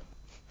Arab.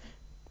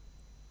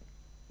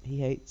 He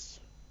hates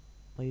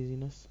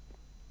laziness.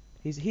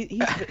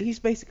 He's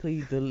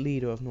basically the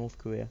leader of North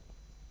Korea.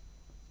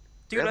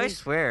 Dude, I Really?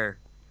 swear.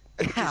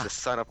 I think he's the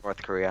son of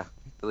North Korea,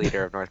 the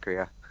leader of North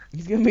Korea.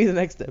 He's gonna be the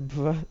next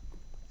emperor.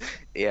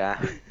 Yeah.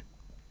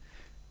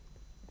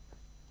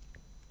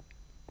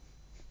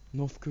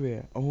 North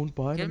Korea, owned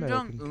by an Kim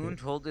American Jong-un kid.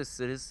 told his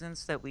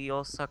citizens that we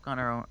all suck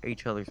on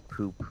each other's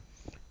poop.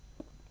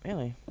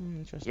 Really?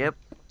 Interesting. Yep.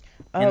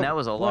 Oh, And that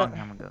was a long where-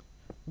 time ago.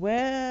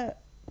 Where?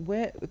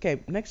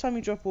 Okay, next time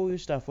you drop all your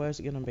stuff, where is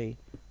it gonna be?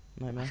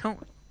 Nightmare.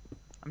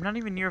 I'm not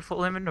even near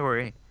full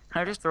inventory.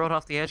 I just throw it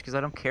off the edge because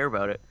I don't care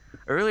about it.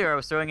 Earlier I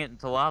was throwing it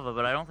into lava,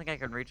 but I don't think I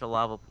can reach a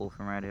lava pool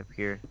from right up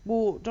here.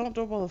 Well, don't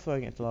bother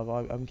throwing it to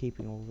lava. I'm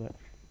keeping all of it.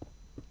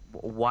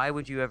 Why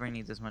would you ever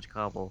need this much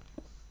cobble?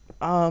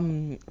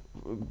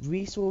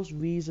 Resource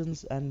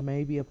reasons and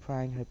maybe a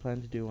prank I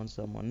plan to do on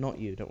someone. Not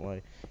you, don't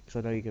worry, because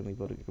I know you're gonna be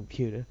building a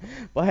computer.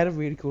 But I had a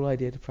really cool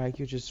idea to prank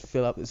you. Just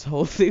fill up this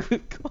whole thing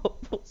with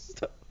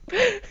cobblestone.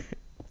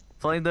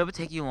 Flame, that would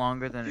take you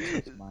longer than it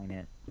took to mine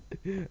it.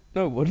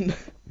 No, it wouldn't.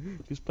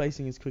 Because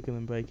placing is quicker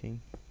than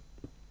breaking.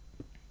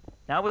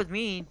 Not with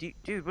me.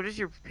 Dude, what does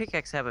your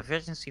pickaxe have?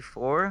 Efficiency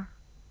 4?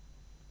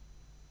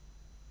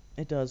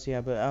 It does,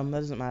 yeah, but that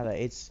doesn't matter.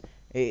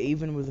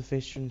 Even with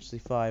efficiency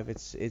 5,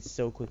 it's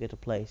still quicker to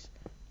place.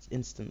 It's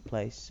instant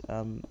place.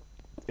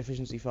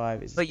 Efficiency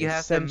 5 is But you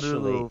have to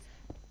essentially move.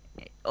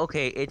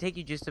 Okay, it take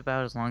you just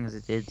about as long as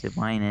it did to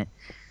mine it.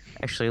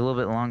 Actually, a little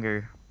bit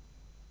longer.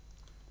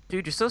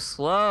 Dude, you're so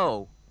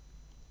slow.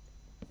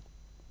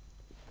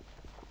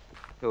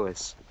 Who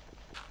is?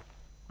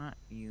 Not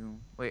you.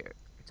 Wait,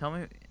 tell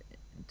me,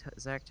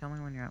 Zach. Tell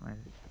me when you're at my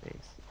base.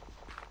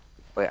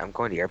 Wait, I'm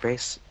going to your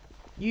base?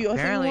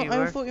 Apparently you I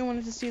were. thought you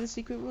wanted to see the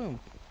secret room.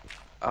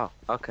 Oh,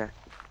 okay.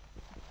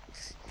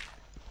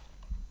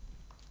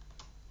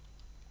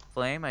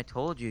 Flame, I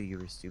told you you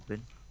were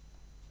stupid.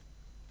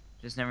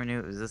 Just never knew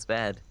it was this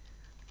bad.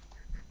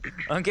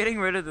 I'm getting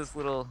rid of this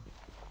little...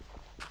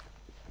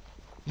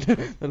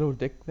 The little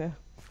dick there.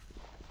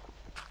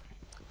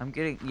 I'm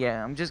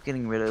just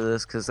getting rid of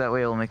this, because that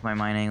way it'll make my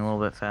mining a little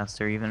bit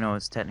faster, even though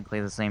it's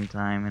technically the same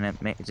time, and it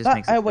just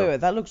makes it wait,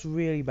 that looks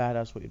really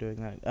badass what you're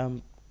doing there.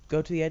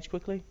 Go to the edge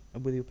quickly,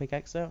 with your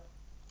pickaxe out.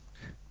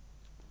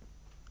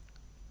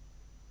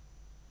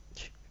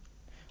 Just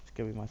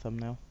give me my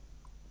thumbnail.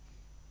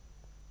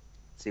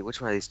 See,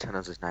 which one of these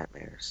tunnels is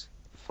nightmares?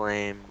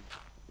 Flame.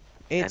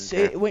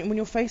 When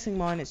you're facing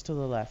mine, it's to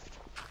the left.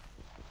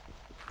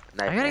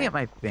 Nightmare. I gotta get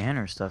my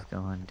banner stuff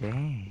going,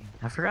 dang.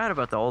 I forgot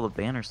about all the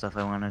banner stuff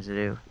I wanted to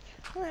do.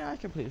 Oh, yeah, I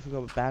completely forgot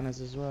about banners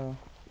as well.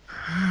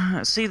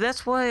 See,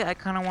 that's why I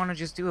kind of want to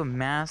just do a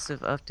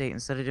massive update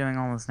instead of doing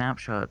all the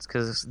snapshots,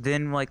 because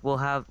then, like,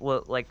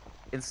 like,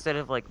 instead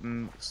of, like,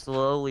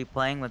 slowly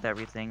playing with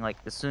everything, like,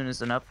 as soon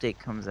as an update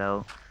comes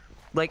out,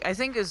 like, I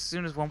think as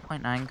soon as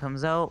 1.9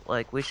 comes out,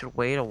 like, we should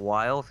wait a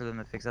while for them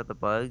to fix out the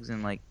bugs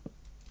and, like...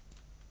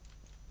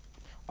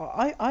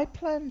 I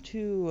plan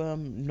to,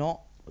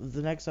 not,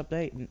 the next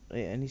update,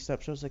 any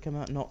snapshots that come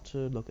out, not to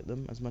look at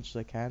them as much as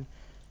I can.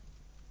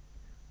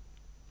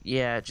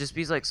 Yeah, just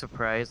be, like,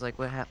 surprised, like,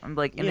 what happened.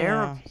 Like, in Yeah.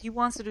 Arrow, he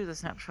wants to do the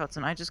snapshots,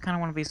 and I just kind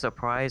of want to be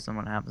surprised on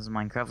what happens in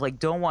Minecraft. Like,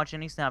 don't watch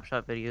any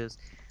snapshot videos.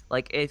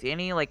 Like, if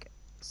any, like,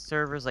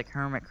 servers like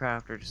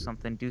Hermitcraft or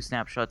something do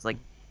snapshots, like,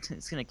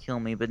 it's gonna kill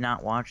me, but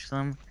not watch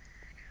them.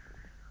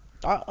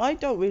 I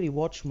don't really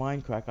watch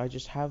Minecraft, I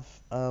just have,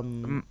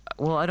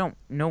 Well, I don't.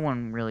 No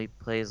one really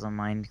plays on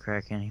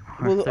Minecraft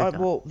anymore.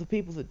 well, the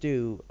people that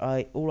do,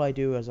 all I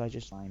do is I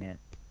just Mine it.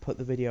 put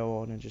the video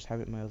on and just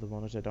have it in my other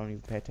monitor, don't even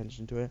pay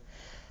attention to it,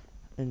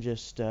 and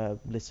just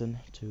listen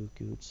to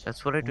Good's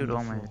That's what I do to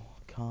all my. wonderful,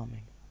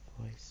 calming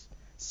voice,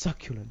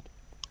 succulent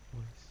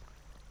voice.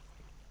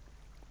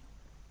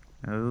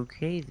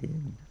 Okay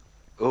then.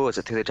 Oh, is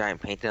it through the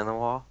giant painting on the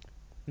wall?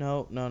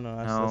 No, that's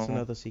No.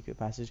 another secret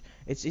passage.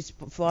 It's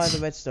via the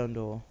redstone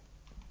door.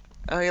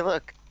 Oh, hey,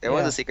 look. There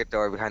was Yeah. a secret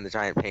door behind the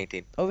giant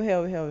painting. Over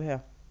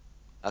here.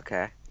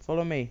 Okay.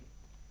 Follow me.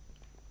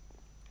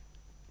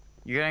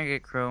 You're gonna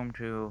get Chrome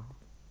too.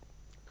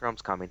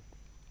 Chrome's coming.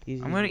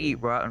 I'm gonna eat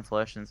rotten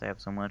flesh since I have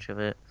so much of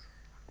it.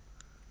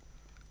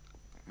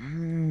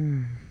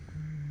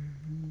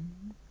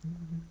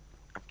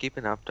 I'm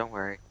keeping up, don't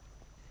worry.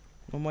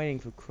 I'm waiting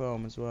for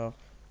Chrome as well.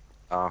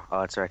 Oh,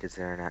 that's right, his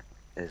internet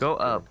is... Go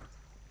up.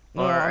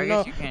 No, Or I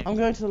guess no, you can't. I'm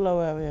going to the low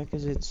area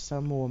because it's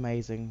more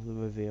amazing, the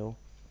reveal.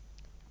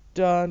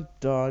 Dun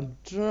dun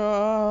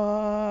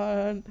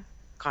dun!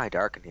 Kinda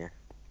dark in here.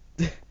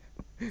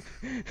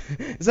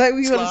 Is that what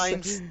you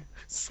want to say?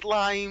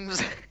 Slimes!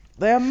 Slimes!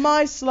 They are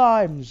my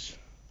slimes!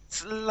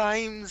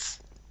 Slimes!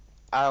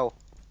 Ow.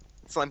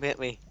 Slime hit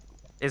me.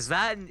 Is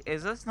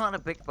this not a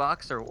big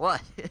box or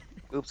what?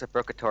 Oops, I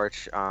broke a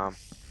torch.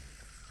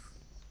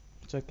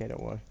 It's okay,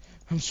 don't worry.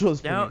 I'm sure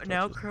there's plenty of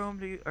now torches.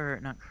 Chrome or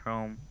not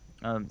Chrome.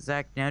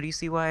 Zach, now do you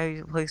see why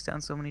I placed down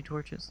so many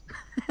torches?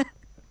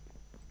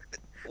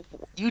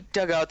 You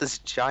dug out this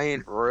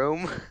giant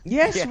room?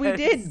 Yes, we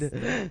Yes.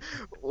 did!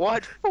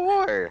 What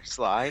for,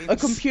 Slimes? A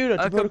computer,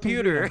 to A build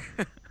computer.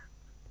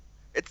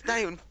 It's not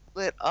even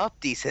lit up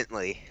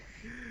decently.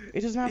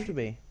 It doesn't have to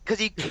be.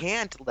 Because you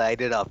can't light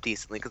it up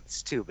decently because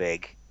it's too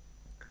big.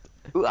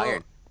 Ooh, Well,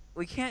 iron.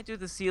 we can't do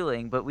the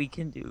ceiling, but we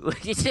can do.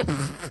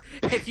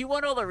 If you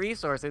want all the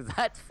resources,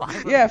 that's fine.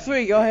 with Yeah, me.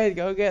 free, go ahead,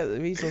 go get the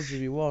resources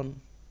you want.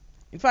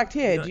 In fact,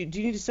 here, You do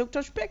you need a silk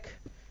touch pick?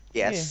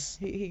 Yes.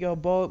 Here you go,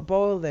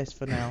 boil this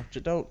for now.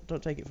 Don't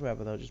take it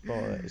forever though, just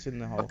boil it, it's in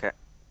the hole. Okay.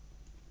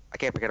 I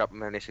can't pick it up. I'm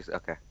having issues.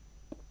 Okay.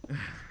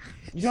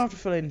 You don't have to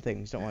fill in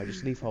things, don't worry,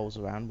 just leave holes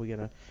around. We're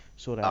gonna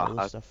sort out all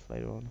this stuff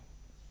later on.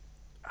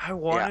 I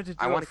wanted to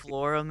I do a wanna keep-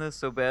 floor on this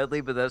so badly,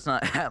 but that's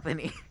not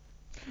happening.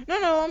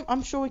 No,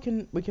 I'm sure we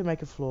can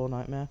make a floor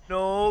nightmare.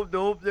 No,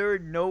 there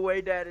is no way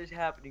that is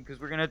happening because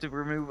we're gonna have to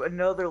remove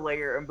another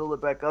layer and build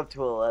it back up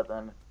to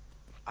 11.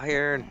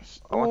 Iron.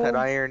 I want that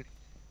Well- iron.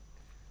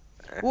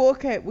 Well,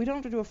 okay, we don't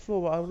have to do a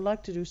floor, but I would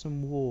like to do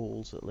some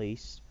walls at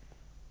least.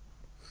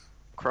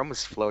 Chrome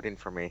is floating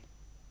for me.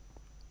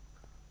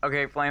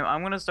 Okay, Flame,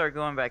 I'm gonna start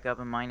going back up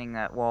and mining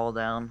that wall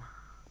down.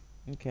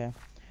 Okay.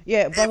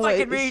 Yeah, by If the way, I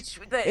can reach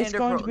the it's ender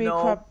going pearl. to be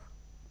No. crap.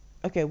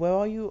 Okay, where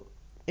are you,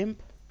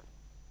 imp?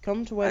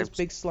 Come to where this I'm-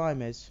 big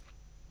slime is.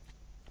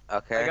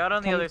 Okay. I got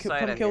on the other Come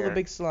side of kill here. the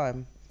big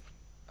slime.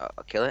 I'll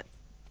kill it.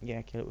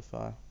 Yeah, kill it with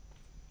fire.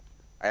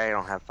 I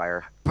don't have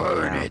fire.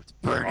 Burn Yeah. it,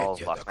 burn All it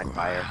to lost the my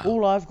fire. ground.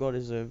 All I've got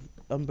is a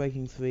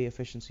Unbreaking 3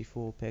 Efficiency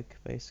 4 pick,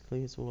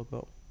 basically. It's all I've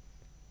got.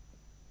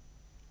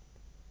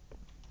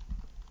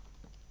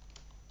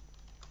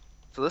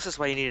 So this is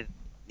why you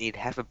need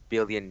 500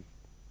 million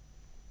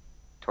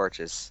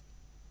torches.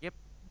 Yep.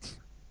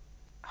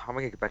 How am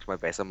I gonna get back to my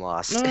base? I'm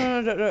lost. No,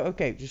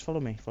 okay, just follow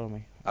me,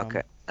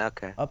 Okay.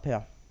 Okay. Up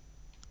here.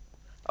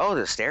 Oh,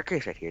 there's a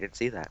staircase right here. Didn't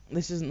see that.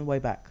 This isn't the way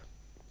back.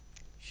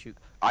 Shoot.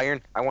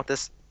 Iron. I want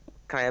this.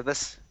 Can I have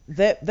this?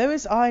 There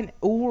is iron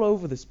all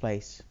over this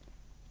place.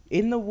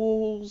 In the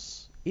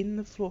walls, in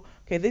the floor.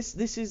 Okay, this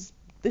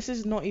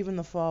is not even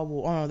the far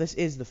wall. Oh no, this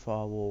is the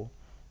far wall.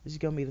 This is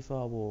gonna be the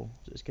far wall,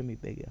 so it's gonna be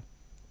bigger.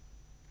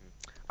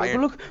 But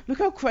Iron. look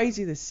how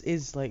crazy this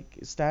is, like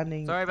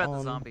standing Sorry about the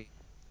on zombie.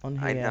 on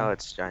here. I know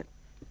it's giant.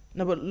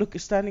 No, but look,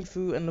 standing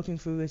through and looking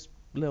through this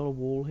little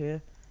wall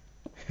here,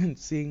 and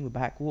seeing the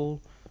back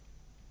wall.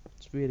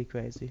 It's really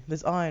crazy.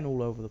 There's iron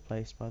all over the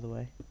place, by the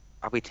way.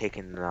 I'll be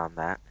taking on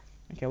that.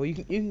 Okay, well you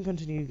can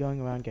continue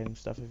going around getting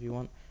stuff if you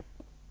want.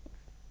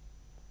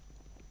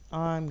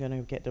 I'm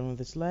gonna get done with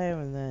this layer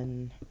and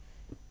then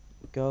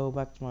go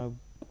back to my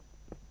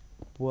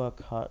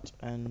work hut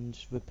and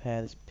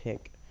repair this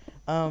pick.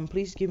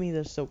 Please give me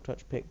the silk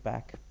touch pick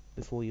back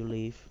before you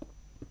leave.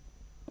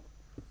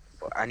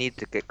 I need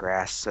to get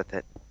grass with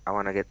it. I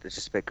want to get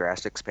just a bit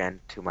grass to expand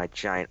to my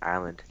giant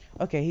island.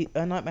 Okay,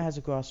 Nightmare has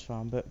a grass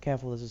farm, but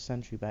careful, there's a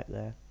sentry back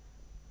there.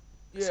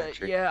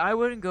 Yeah, I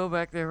wouldn't go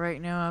back there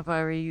right now if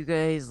I were you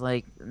guys.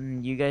 Like,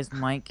 you guys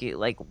might get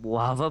like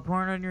lava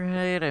pouring on your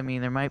head. I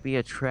mean, there might be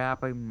a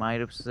trap I might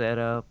have set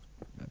up.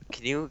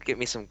 Can you get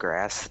me some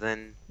grass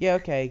then? Yeah,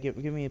 okay, give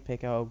me a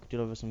pick. I'll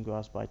deliver some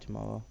grass by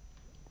tomorrow.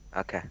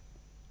 Okay.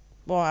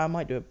 Well, I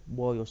might do it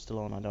while you're still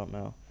on. I don't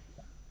know.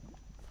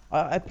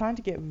 I plan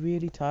to get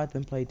really tired,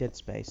 then play Dead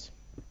Space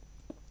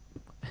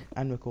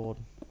and record.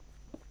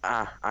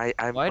 I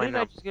Why might did I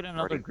not just get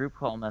another recording. group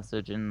call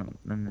message in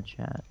the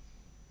chat?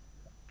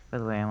 By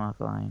the way, I'm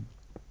offline.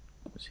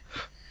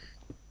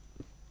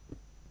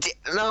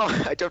 No,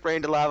 I jumped right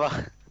into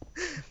lava.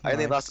 I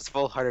only Nice. lost its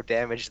full heart of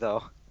damage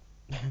though.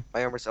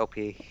 My armor's OP.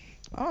 I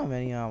don't have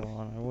any armor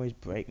on. I always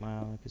break my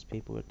armor because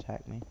people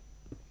attack me.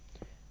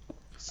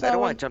 So, I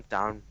don't want to jump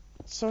down.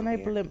 So,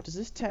 Neighbor Limp, does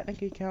this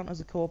technically count as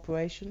a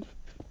cooperation?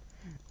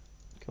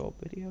 Co-op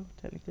video,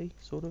 technically,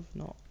 sort of,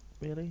 not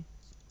really.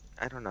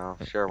 I don't know.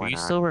 Sure, why Are you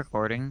not? still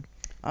recording?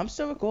 I'm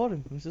still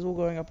recording. This is all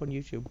going up on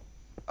YouTube.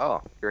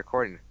 Oh, you're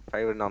recording. If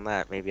I would have known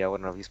that, maybe I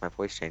wouldn't have used my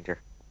voice changer.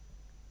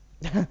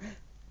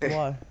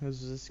 Why?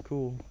 This is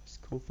cool. It's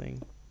a cool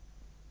thing.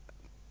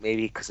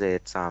 Maybe because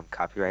it's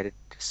copyrighted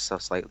just so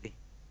slightly.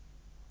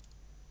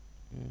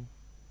 Mm.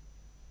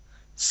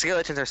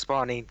 Skeletons are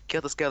spawning.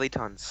 Kill the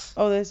skeletons.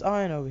 Oh, there's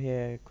iron over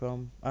here,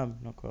 Chrome.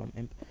 Not Chrome,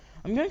 Imp.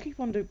 I'm gonna keep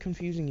on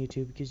confusing you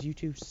two because you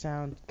two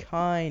sound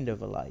kind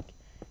of alike.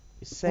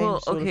 Same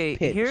Well, sort okay, of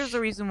pitch. here's the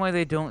reason why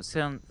they don't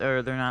sound,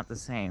 or they're not the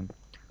same.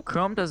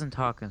 Chrome doesn't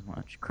talk as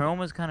much.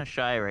 Chrome is kind of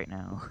shy right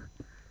now.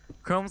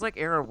 Chrome's like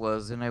Arab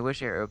was, and I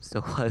wish Arab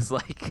still was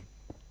like.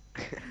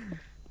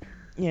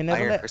 Yeah, never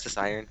Iron let. versus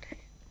iron.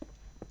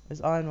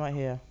 There's iron right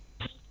here.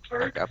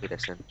 Okay, I'll be there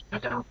soon.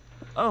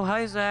 Oh,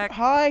 hi Zach.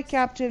 Hi,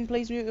 Captain.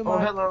 Please mute your Oh,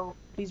 mic. hello.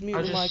 Please mute I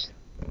your mic. just-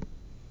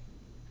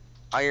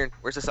 Iron.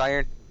 Where's this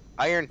iron?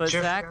 Iron. But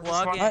Jeff, Zach, I just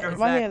log want in. to- Zach,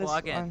 Right here,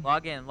 log this- in.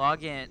 Log in.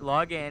 Log in.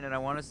 Log in, and I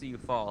want to see you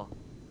fall.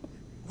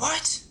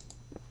 What?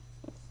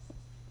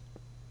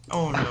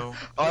 Oh no.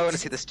 Oh, I want to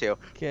see this too.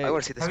 Okay. I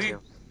want to see this Have too.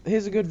 you-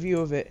 Here's a good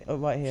view of it.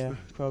 Right here.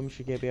 Chrome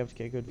should be able to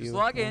get a good view. Just of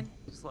log it. in.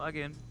 Just log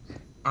in.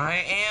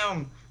 I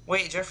am.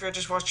 Wait, Jeffrey, I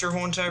just watched your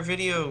whole entire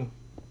video.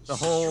 The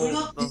whole.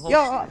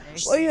 Yeah.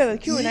 Oh yeah, the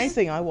Q&A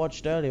thing I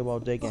watched earlier while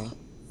digging.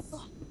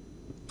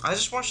 I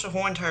just watched the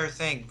whole entire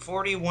thing,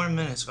 41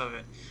 minutes of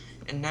it,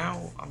 and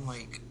now I'm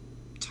like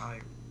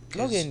tired. 'cause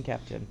Log in,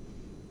 Captain.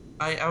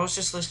 I was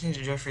just listening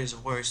to Jeffrey's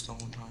voice the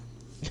whole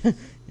time.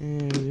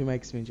 It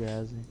makes me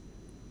jazzy.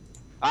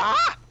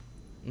 Ah!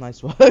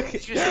 Nice work. You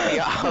just hit me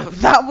off.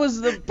 That was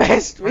the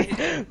best.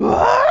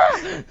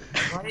 Why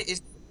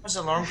is his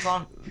alarm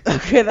clock?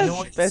 Okay, that's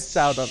No, the best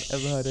sound I've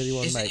ever heard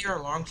anyone Is it make. your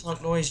alarm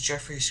clock noise,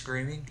 Jeffrey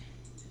screaming?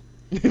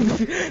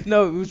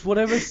 No, it was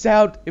whatever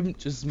sound Imp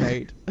just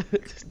made.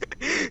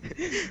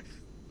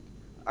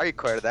 I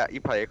recorded that.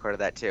 You probably recorded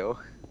that too.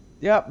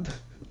 Yep.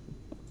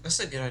 That's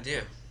a good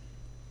idea.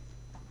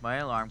 My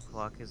alarm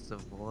clock is the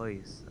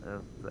voice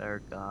of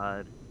their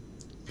god.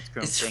 It's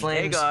Chrome It's saying, "Hey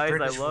Flame's guys,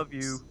 British I love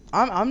voice. you."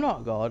 I'm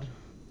not God.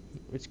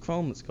 It's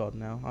Chrome that's God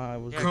now. I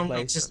was Yeah, Chrome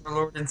replaced. Links is our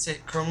Lord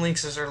and Chrome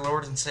Links is our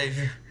Lord and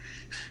Savior.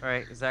 All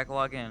right, Zach,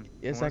 log in.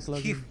 Yeah, I wanna Zach,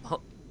 log see you in.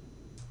 fall.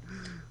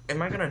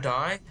 Am I gonna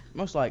die?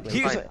 Most likely.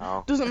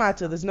 You- Doesn't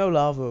matter. There's no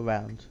lava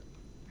around.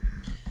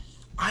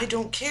 I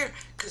don't care,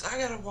 cause I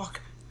gotta walk.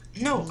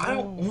 No, I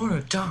don't No.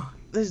 wanna die.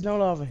 There's no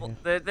lava Well,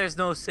 here. there's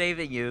no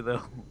saving you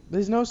though.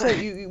 There's no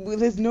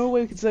there's no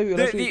way we can save you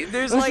unless we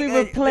There's unless like we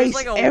there's replace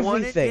like a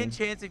 1 in 10 everything.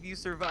 chance of you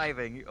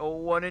surviving. A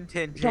 1 in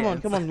 10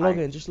 chance. Come on, log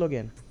in. Just log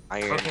in.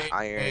 Iron, Okay,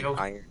 iron,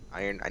 okay. iron,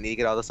 iron. I need to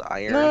get all this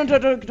iron. No,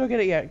 don't get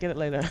it yet. Get it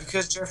later.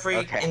 Because Jeffrey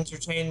Okay.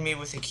 entertained me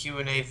with a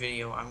Q&A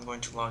video, I'm going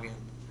to log in.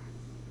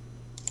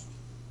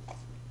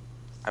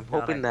 I'm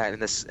God, hoping I- that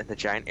in the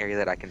giant area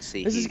that I can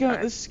see. This is he's gonna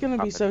be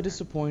popping so there.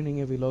 disappointing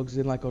if he logs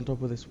in like on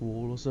top of this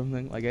wall or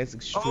something. Like it's Oh,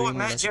 extremely.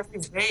 I'm at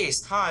Jeffrey's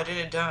base. Ha, I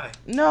didn't die.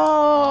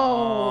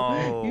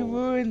 No! You Oh.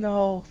 ruined the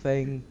whole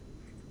thing.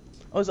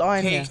 Oh, there's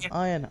iron Okay, here. you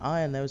can't-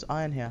 Iron. There was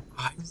iron here.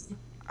 I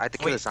have to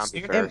kill Wait, the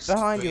zombie so first.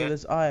 Behind you, Yeah.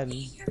 there's iron.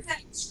 Hear that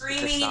There's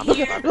screaming? zombie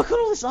Here. above. Look at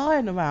all this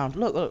iron around.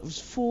 Look, there's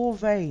 4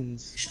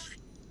 veins.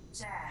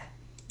 Dad,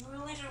 you were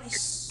literally.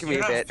 Give me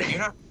a bit. You're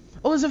not.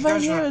 Oh, there's a You vein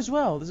guys here are- as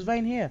well. There's a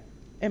vein here.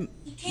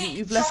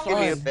 You've left Give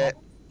me a iron. bit.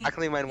 I can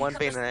only mine one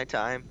vein at a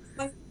time.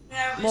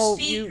 Well,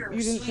 you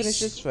didn't finish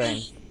this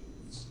vein.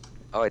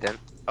 Oh, I didn't.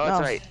 Oh, that's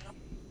No. right.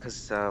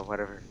 Cause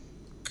whatever.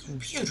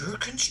 Computer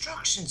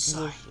construction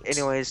site.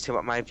 Anyways,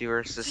 to my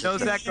viewers, this No,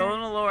 is Zach, go in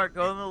the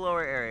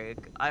lower area.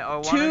 I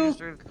want Two-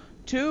 to just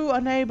To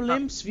enable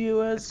imps let's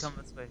viewers. come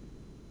this way.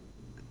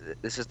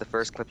 the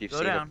first clip you've Go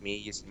seen down. of me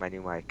using my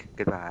new mic.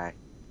 Goodbye.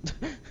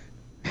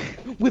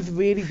 With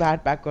really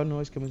bad background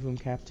noise coming from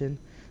Captain.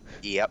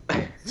 Yep.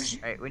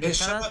 Alright, when you Hey, come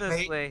shut out up, this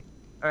mate. way.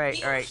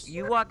 Alright.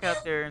 You walk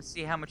out there and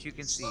see how much you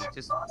can see.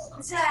 Just no,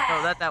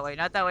 not that way,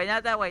 not that way,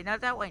 not that way, not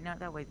that way, not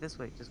that way. This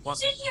way. Just walk.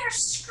 He's in here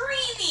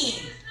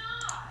screaming.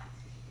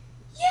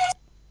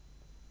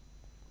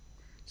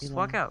 Just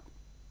walk out.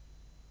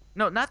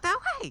 No, not that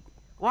way.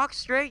 Walk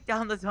straight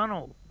down the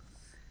tunnel.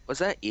 Was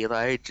that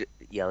Eli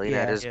yelling Yeah.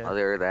 at his Yeah.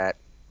 mother that?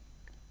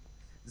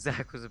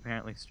 Zach was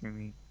apparently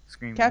screaming.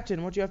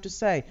 Captain, what do you have to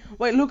say?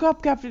 Wait, look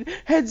up, Captain.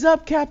 Heads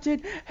up,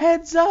 Captain.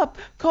 Heads up.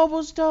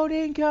 Cobblestone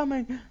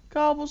incoming.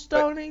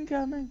 Cobblestone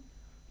incoming.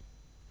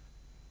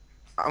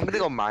 I'm gonna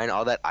go mine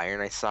all that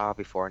iron I saw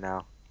before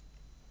now.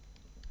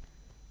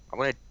 I'm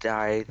gonna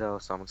die though,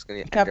 so I'm just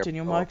gonna. Captain,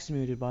 your mic's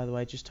muted, by the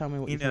way. Just tell me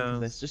what He you think of knows.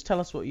 this. Just tell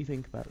us what you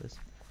think about this.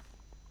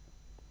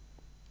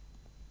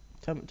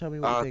 Tell me what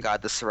you Oh think.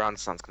 god, the surround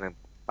sound's gonna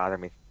bother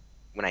me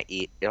when I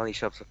eat. It only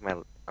shows up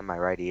on my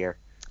right ear.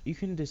 You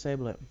can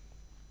disable it.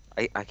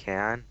 I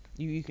can.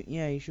 You can,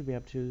 yeah, you should be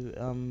able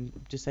to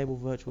disable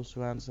virtual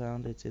surround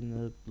sound. It's in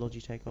the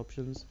Logitech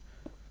options.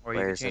 Or you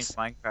Where can is change this?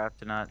 Minecraft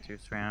to not to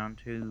surround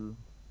to.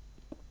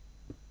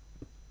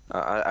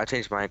 I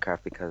changed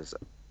Minecraft because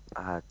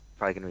it's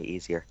probably gonna be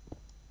easier.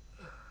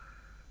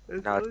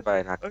 No, it's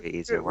probably not gonna be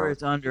easier. Where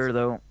it's under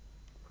though.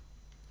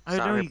 I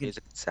know you can.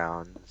 Music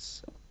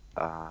sounds.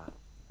 I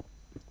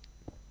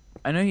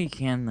know you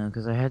can though,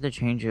 because I had to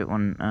change it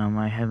when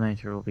I had my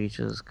Turtle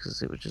Beaches,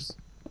 because it was just.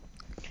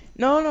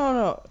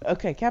 No.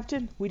 Okay,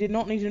 Captain, we did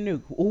not need a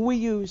nuke. All we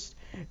used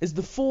is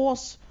the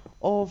force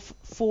of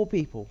 4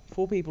 people.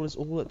 4 people is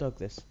all that dug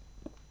this.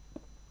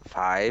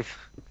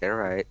 5. Get it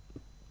right.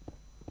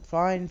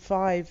 Fine,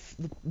 5.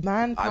 The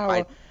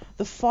manpower.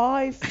 The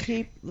 5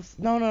 people.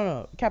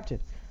 No, Captain.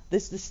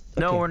 This.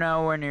 Okay.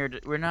 No, we're near.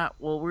 We're not.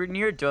 Well, we're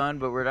near done,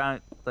 but we're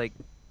not like.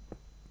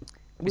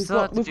 We've still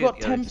have got to we've do got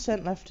the other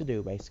 10% left to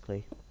do,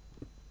 basically.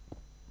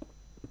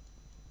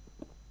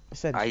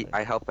 Essentially.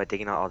 I help by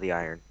digging out all the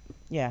iron.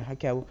 Yeah.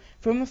 Okay. Well,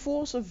 from the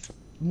force of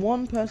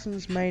one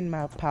person's main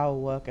power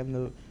work and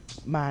the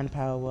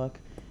manpower work,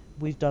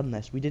 we've done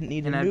this. We didn't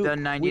need And a I've nuke.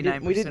 done we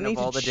 99% didn't need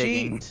of all to the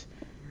digging. cheat.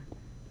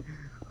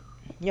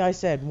 Yeah, I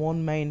said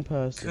one main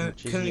person,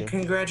 which is you.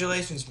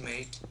 Congratulations,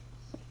 mate.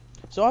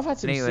 So I've had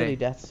some Anyway. silly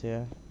deaths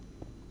here.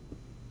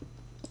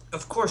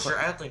 Of course, you're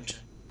Adlington.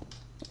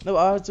 No,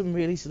 I had some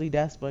really silly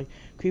deaths by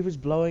creepers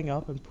blowing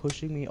up and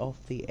pushing me off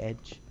the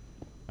edge.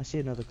 I see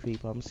another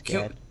creeper, I'm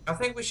scared. I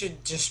think we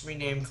should just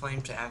rename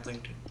Flame to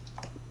Adlington.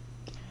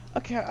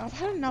 Okay, I've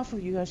had enough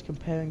of you guys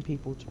comparing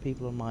people to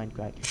people on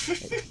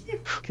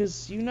Minecraft.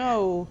 Because, you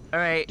know,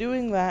 Alright.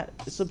 doing that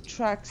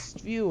subtracts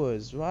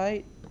viewers,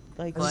 right?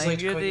 Like, Just Flame, like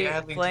to you're call you the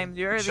Adlington. Flame.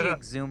 You're Shut the up.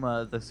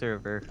 Exuma of the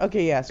server.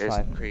 okay, yeah, it's There's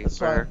fine. a It's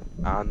fine. creeper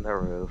on the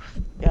roof.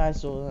 Yeah, I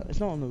saw that. It's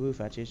not on the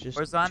roof, actually. It's just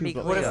Or zombie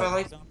 2 What if Cleo. I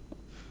like?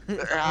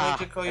 Ah,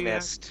 to call I you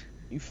missed.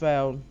 You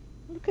failed.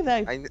 Look at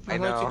that. I I'd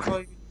like know. to call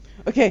you.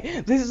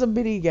 Okay, this is a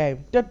mini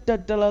game. Come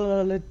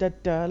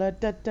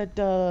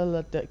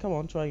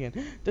on, try again.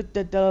 I'm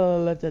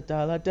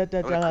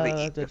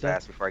gonna click eat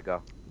fast before I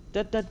go.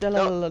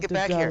 No, get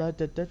back here.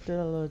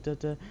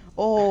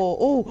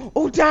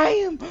 Oh,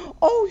 damn!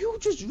 Oh, you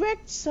just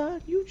wrecked,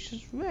 son. You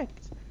just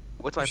wrecked.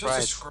 What's my You're supposed to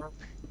prize? scrub.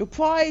 Your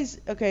prize.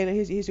 Okay,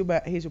 here's your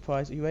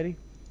prize. Are you ready?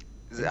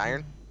 Is it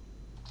iron?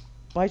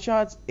 By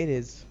chance, it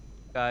is.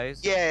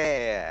 Guys.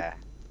 Yeah.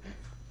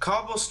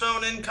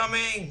 Cobblestone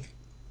incoming.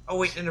 Oh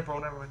wait,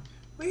 Enderpearl, never mind.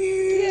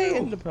 Yay, Whee!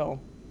 Enderpearl.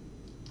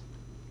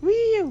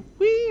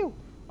 Wee-oo.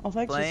 Oh,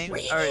 thanks. Flame. for-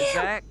 Alright,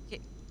 Zach.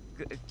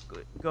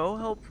 Go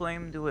help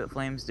Flame do what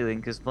Flame's doing,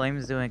 because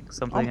Flame's doing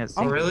something that's.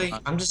 Oh I'm- really?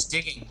 I'm just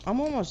digging.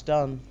 I'm almost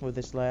done with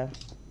this layer.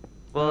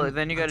 Well,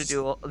 then you gotta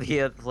do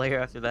the layer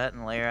after that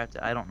and layer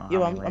after. I don't know. Yo,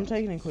 how I'm many layers.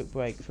 taking a quick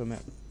break from it.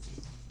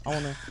 I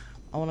wanna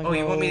Oh, go.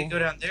 you want me to go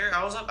down there?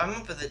 I'm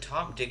up at the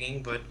top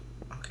digging, but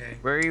okay.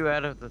 Where are you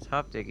at the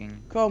top digging?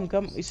 Come.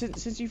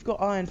 Since you've got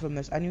iron from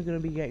this and you're gonna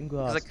be getting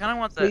Because grass. I kind of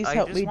want Please that. I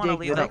help just me want to dig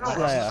leave the I that. don't next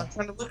know. layer. I'm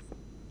trying to look.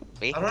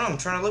 Me? I don't know. I'm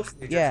trying to look for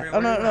you. Yeah. Jeffrey.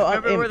 Oh no,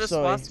 I'm Remember where imp, the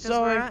sorry. swastikas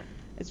Sorry. were at?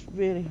 It's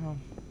really hard.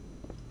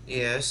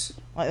 Yes.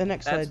 Like the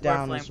next layer That's where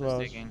down Flame as was well.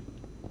 digging.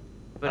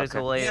 But it's a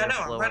Okay. layer Yeah, I know.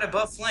 I'm below. right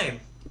above Flame,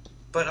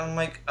 but I'm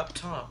like up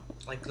top,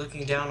 like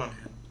looking down on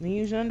him. Then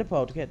use an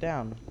enderpearl to get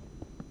down.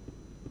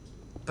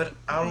 But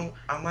I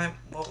might.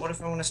 What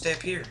if I want to stay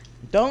up here?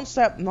 Don't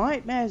stop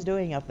nightmares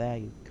doing up there,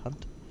 you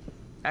cunt.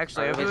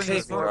 Actually, I'm I'm doing gonna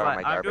this take more out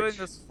of my I'm doing garbage.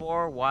 this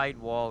 4 wide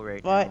wall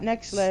right Right, now.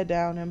 next layer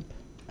down, imp,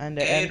 and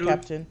Hey, M dude.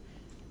 captain.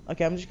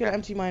 Okay, I'm just gonna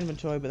empty my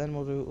inventory, but then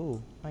we'll do.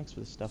 Ooh, thanks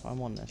for the stuff.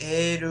 I'm on this.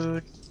 Hey,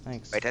 dude.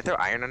 Thanks. Wait, did I throw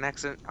iron on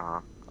accident?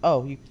 Aw.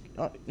 Oh, you.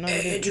 No, you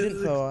Hey, didn't. You didn't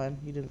dude. throw iron.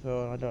 You didn't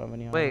throw iron. I don't have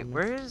any iron. Wait, on me.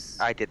 where is?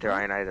 I did throw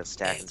iron. I had a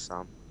stack and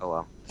some. Oh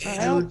well. Hey,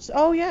 Oh, dude.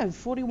 oh yeah,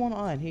 41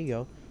 iron. Here you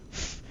go.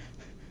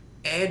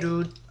 Hey,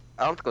 dude.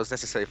 I don't think it was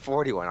necessarily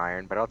 41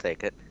 iron, but I'll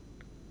take it.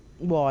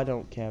 Well, I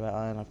don't care about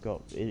iron. I've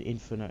got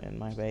infinite in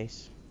my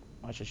base,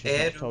 which I should not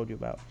have told you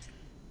about.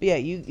 But yeah,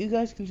 you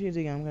guys continue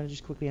digging. I'm gonna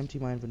just quickly empty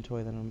my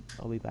inventory, then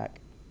I'll be back.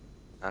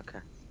 Okay.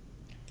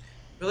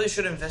 Really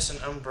should invest in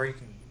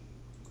unbreaking.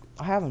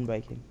 I have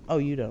unbreaking. Oh,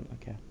 you don't.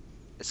 Okay.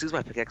 As soon as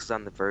my pickaxe is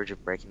on the verge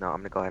of breaking out, I'm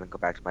gonna go ahead and go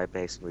back to my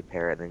base and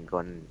repair it, and then go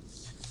and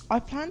I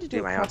plan to do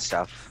do my own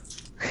stuff.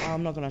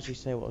 I'm not gonna actually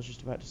say what I was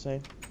just about to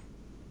say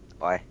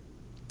Why?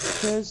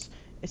 because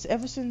it's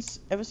ever since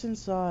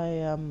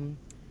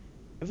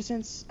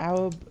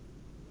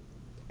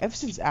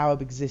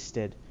Arab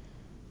existed,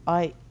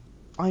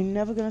 I'm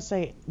never gonna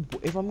say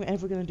if I'm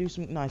ever gonna do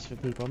something nice for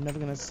people. I'm never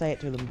gonna say it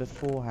to them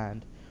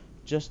beforehand,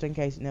 just in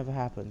case it never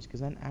happens. Because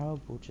then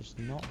Arab will just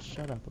not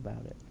shut up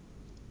about it.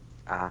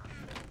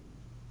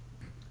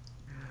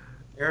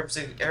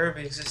 Arab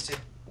existed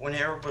when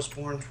Arab was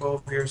born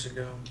 12 years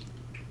ago.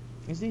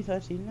 Is he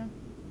 13 now?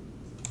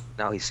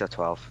 No, he's still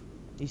 12.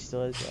 He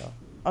still is.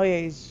 Oh yeah,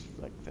 he's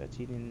like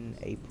 13 in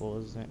April,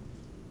 isn't it?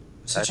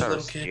 Such I a thought it little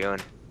was kid. June.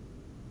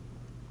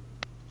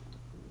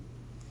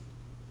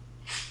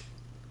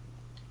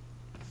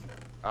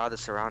 Oh, the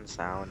surround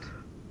sound.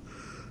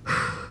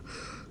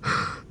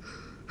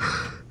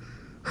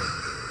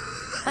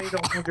 Hey,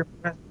 don't hold your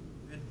breath.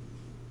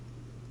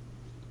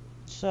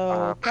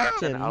 So,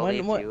 Captain, I'll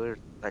leave what? you,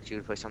 let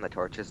you place on the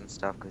torches and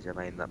stuff, because you're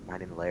mining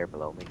the layer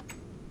below me.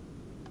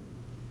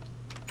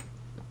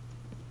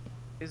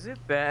 Is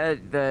it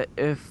bad that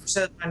if Who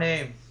said my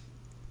name?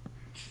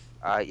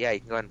 Yeah, you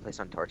can go ahead and place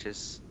on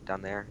torches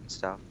down there and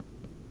stuff.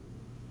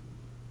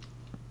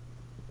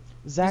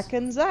 Zach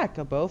and Zach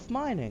are both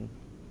mining.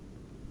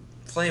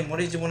 Flame, what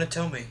did you want to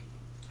tell me?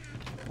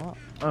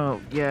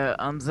 oh yeah,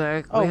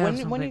 Zach. Oh, we have when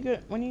you something-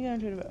 going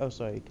to? Oh,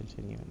 sorry.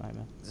 Continue,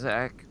 Nightmare.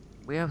 Zach,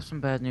 we have some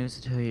bad news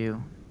to tell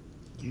you.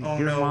 Oh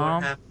Your no, mom,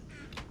 what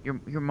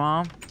happened? your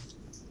mom,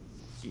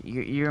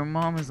 your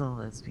mom is a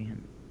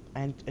lesbian.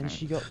 And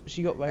she got I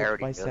raped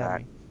already by knew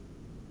Sammy.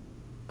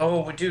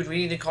 Oh, dude, we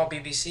need to call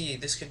BBC.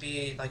 This could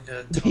be like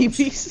a television.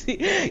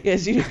 BBC.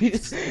 Yes, you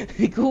just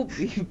we call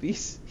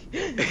BBC.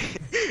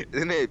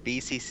 Isn't it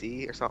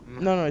BCC or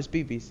something? No, it's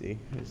BBC.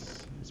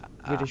 It's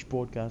British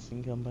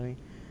Broadcasting Company.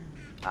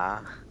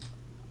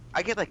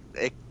 I get like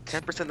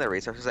 10% of the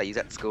resources I use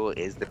at school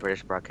is the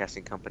British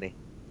Broadcasting Company.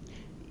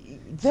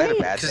 Is that a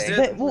bad Because thing?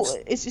 they're- Well,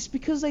 it's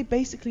because they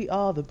basically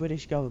are the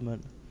British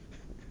government.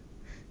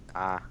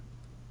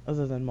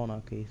 Other than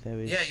monarchy, there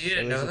is Yeah, you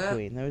didn't there is know a that?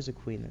 queen. There is a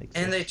queen that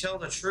exists. And they tell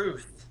the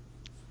truth.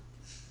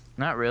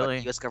 Not But really.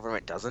 the U.S.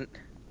 government doesn't.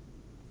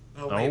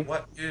 Oh No. wait,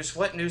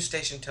 what news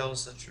station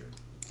tells the truth?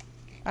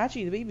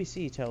 Actually, the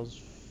BBC tells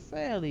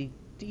fairly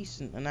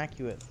decent and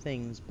accurate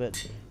things,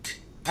 but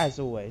as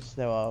always,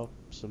 there are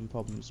some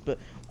problems. But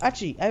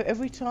actually,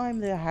 every time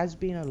there has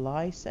been a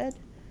lie said,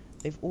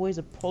 they've always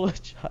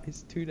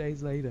apologized 2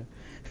 days later.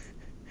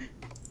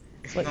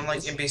 It's Unlike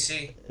it's,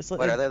 NBC. it's like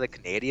What they- are they, the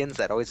Canadians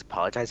that always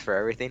apologize for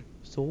everything?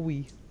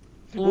 sorry.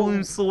 Oh,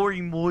 I'm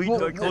sorry, Mike.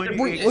 Well, I can't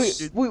wait, get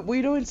wait, it.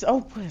 we don't.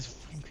 Oh, there's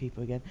fucking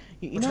people again.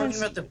 You We're know, talking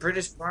about the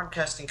British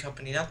Broadcasting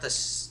Company, not the.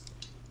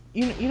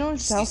 you know in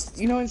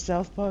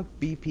South Park,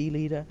 BP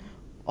leader.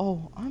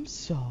 Oh, I'm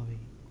sorry.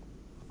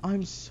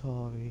 I'm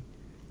sorry.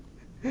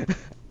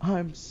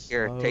 I'm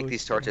Here, so take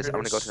these torches. I'm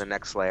gonna go to the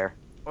next layer.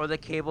 Or the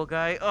cable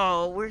guy.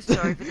 Oh, we're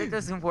sorry, but that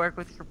doesn't work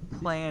with your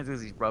plans.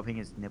 As he's rubbing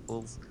his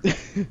nipples.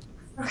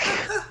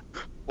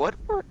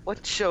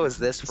 What show is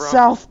this from?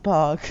 South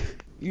Park.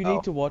 You Oh.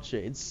 need to watch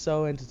it. It's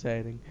so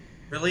entertaining.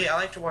 Really, I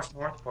like to watch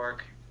North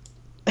Park.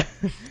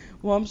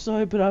 Well, I'm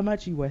sorry, but I'm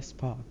actually West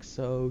Park,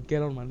 so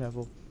get on my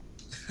level.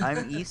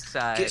 I'm East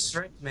Side. Get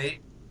straight, mate.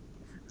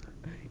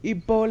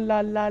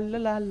 Ebola la la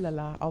la la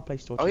la. I'll play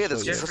torches. Oh yeah, for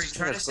this you. Jeffrey, is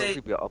try to say- going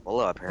to be a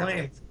below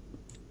apparently.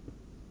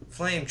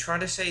 Flame, try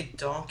to say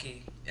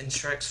donkey in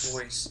Shrek's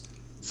voice.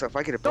 So if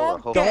I get a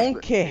bullet, hopefully.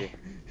 Donkey.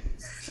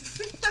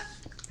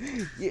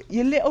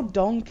 You little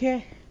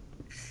donkey.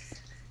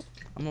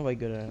 I'm not very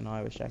good at an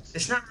Irish accent.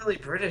 It's not really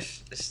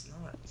British. It's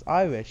not. It's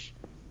Irish.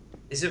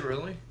 Is it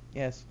really?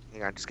 Yes.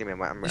 Hang on, just give me a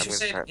moment. You I'm should gonna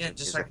say it start again, some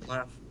just so I music. can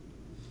laugh.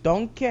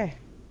 Donkey.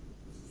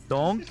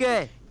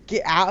 Donkey.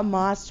 Get out of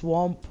my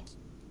swamp.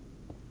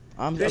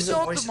 I'm Who's Get the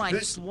off voice- to my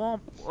who's-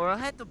 swamp, or I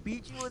had to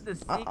beat you with the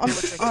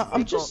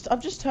stick. I'm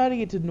just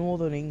turning it to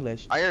Northern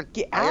English. Iron,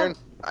 Get iron,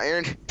 out.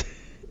 iron.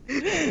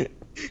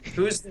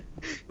 Who's the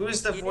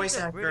voice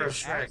actor of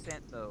Shrek?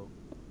 Accent, though.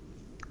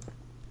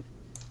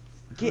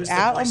 Get Who's the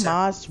out of voice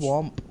my actor?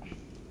 swamp.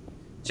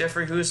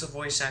 Jeffrey, who's the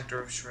voice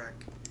actor of Shrek?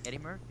 Eddie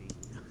Murphy.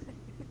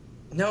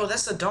 No,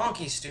 that's the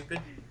donkey, stupid.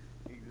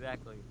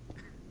 Exactly.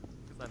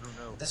 Because I don't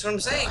know. That's what I'm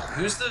saying.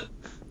 Who's the?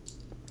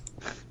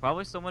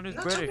 Probably someone who's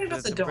Not British. talking about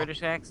With the a dog.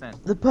 British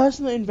accent. The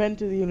person that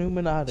invented the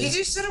Illuminati. He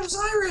just said I was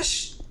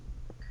Irish.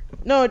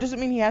 No, it doesn't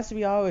mean he has to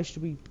be Irish to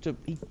be.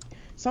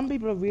 Some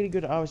people are really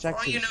good at Irish For all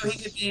accents. you know,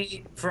 he could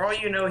be. For all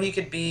you know, he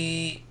could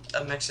be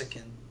a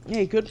Mexican. Yeah,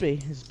 he could be.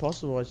 It's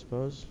possible, I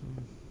suppose.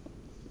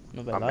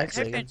 Not very I'm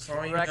likely. Mexican. For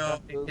all you Shrek know, on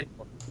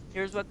Google.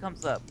 Here's what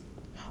comes up.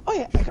 Oh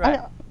yeah,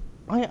 Shrek.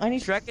 I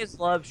need. Shrek is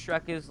love,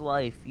 Shrek is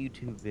life.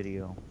 YouTube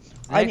video.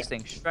 The I next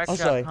need. thing, Oh,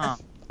 sorry. Shrek.com.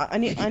 I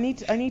need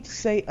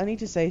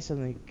to say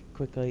something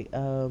quickly.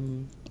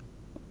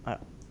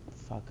 Fuck,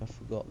 I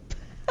forgot.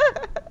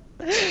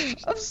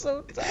 I'm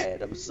so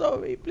tired. I'm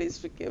sorry. Please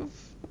forgive.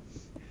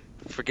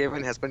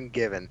 Forgiven has been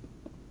given.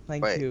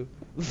 Thank Wait. you.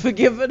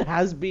 Forgiven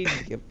has been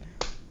given.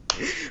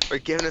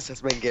 Forgiveness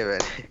has been given.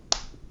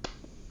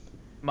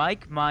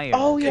 Mike Myers.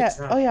 Oh Good yeah.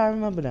 job. Oh yeah. I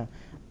remember now.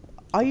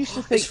 I used to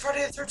it's think.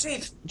 Friday the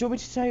 13th. Do you want me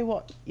to tell you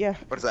what? Yeah,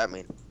 What does that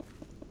mean?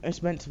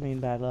 it's meant to mean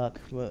bad luck.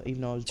 Well,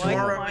 even though I was born. Mike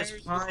Tomorrow Myers is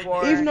was Pride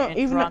born Even though- in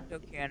even though- Toronto,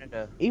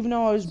 Canada. Even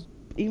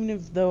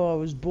though I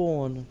was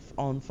born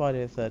on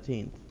Friday the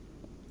 13th,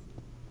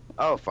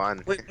 Oh,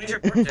 fun. Wait, when's your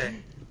birthday?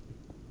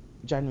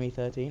 January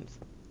 13th.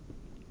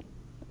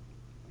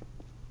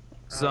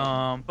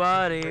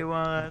 Somebody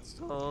once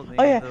told me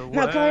Oh yeah. the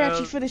Now can I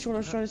actually world- finish what I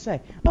was trying to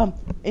say?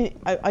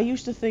 I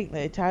used to think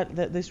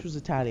that this was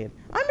Italian.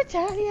 I'm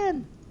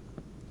Italian.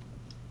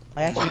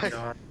 I Oh actually. my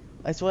god.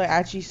 That's what I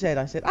actually said.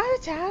 I said I'm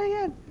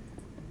Italian.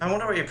 I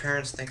wonder what your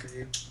parents think of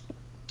you.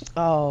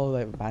 Oh,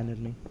 they abandoned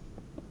me.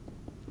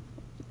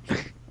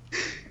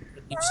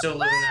 You still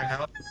live in their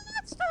house?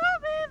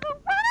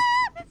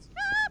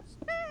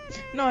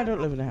 No, I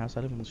don't live in a house.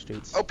 I live on the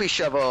streets. Opie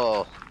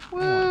shovel. Oh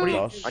my What do you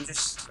gosh. do?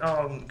 Just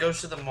go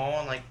to the mall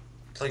and like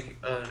plug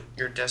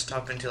your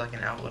desktop into like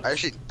an outlet.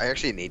 I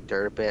actually need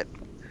dirt a bit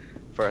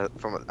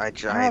from a I have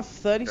giant.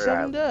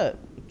 37 dirt.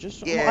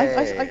 Just. Well,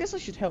 Yay. I guess I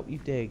should help you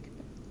dig.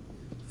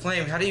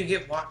 Flame, how do you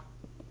get what?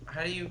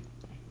 How do you?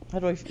 How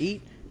do I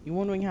eat? You're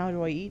wondering how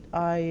do I eat?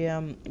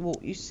 Well,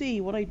 you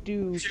see, what I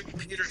do What's your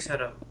computer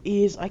set up?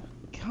 is I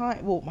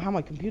can't. Well, how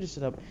my computer's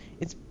set up.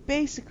 It's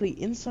basically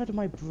inside of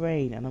my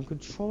brain, and I'm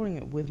controlling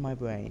it with my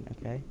brain.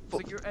 Okay. So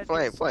you're at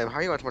Flame, this- Flame, how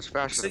are you going so much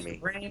faster So than your me?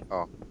 brain?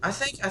 Oh. I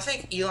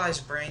think Eli's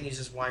brain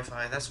uses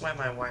Wi-Fi. That's why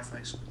my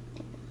Wi-Fi's.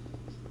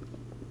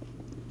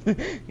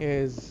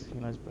 Here's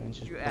nice brain.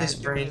 Just. You His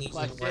ask brain me a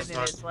uses question Wi-Fi.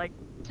 and it's like,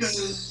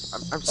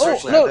 I'm Oh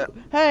seriously at look!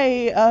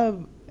 Hey,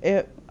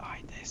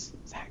 hide this,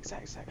 Zach,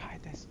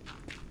 hide this.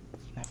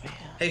 Never here.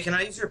 Hey, can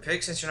I use your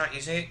pick since you're not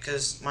using it?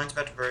 Cause mine's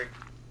about to break.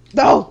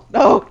 No!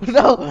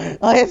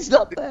 It's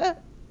not there.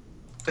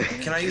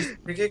 Can I use your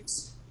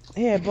pickaxe?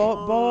 Here,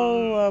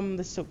 borrow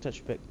the silk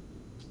touch pick.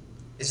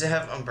 Does it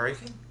have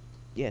unbreaking?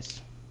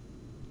 Yes.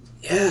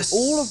 Yes.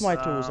 All of my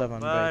tools have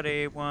unbreaking.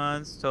 somebody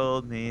once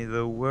told me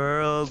the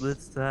world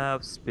would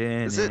stop Is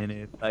it- spinning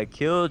if I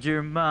killed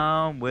your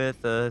mom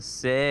with a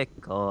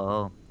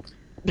sickle.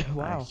 I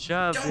Wow.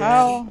 shoved her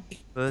How?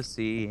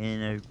 pussy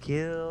and I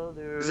killed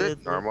her. Is with it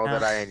a normal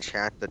that I knife.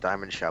 enchant the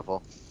diamond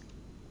shovel?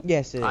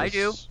 Yes, it is. I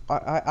do.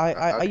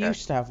 I Okay.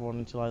 used to have one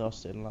until I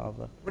lost it in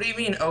lava. What do you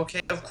mean?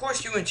 Okay, of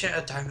course you enchant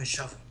a diamond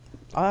shovel.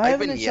 I I've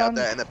haven't been yelled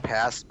enchanted. at in the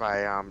past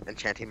by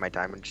enchanting my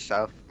diamond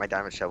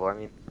shovel. I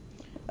mean,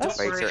 That's,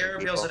 Don't worry, certain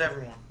Arab yells people. at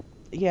everyone.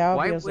 yeah, I'll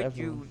Why be able to would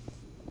everyone. you?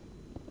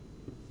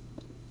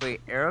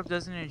 Wait, Arab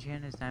doesn't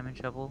enchant his diamond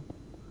shovel.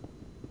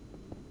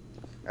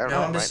 I don't No,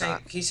 know. I'm Might just saying.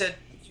 not. He said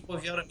people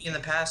have yelled at me in the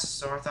past,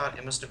 so I thought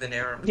it must have been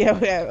Arab. Yeah,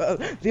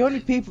 the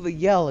only people that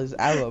yell is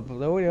Arab.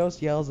 Nobody else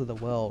yells in the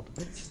world.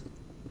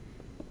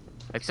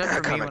 Except for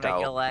me Comment when I out.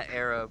 yell at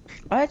Arab.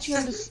 I actually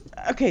understand.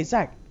 Okay,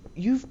 Zach,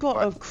 you've got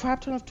What? a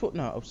crap ton of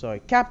No, oh,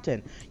 sorry,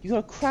 Captain. You've got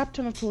a crap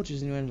ton of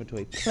torches in your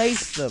inventory.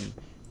 Place them.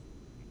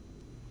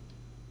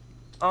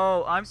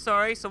 Oh, I'm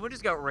sorry. Someone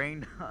just got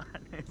rained on.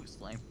 It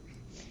was lame.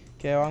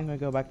 Okay, well, I'm gonna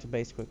go back to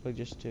base quickly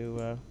just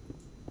to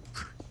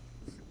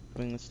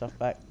bring the stuff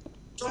back.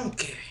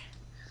 Donkey.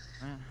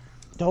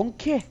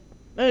 Donkey.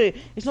 No,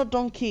 it's not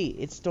donkey.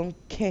 It's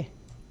donkey.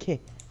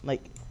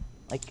 Like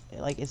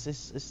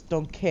it's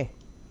donkey.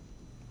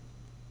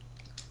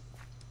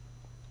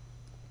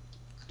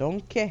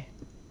 Donkey.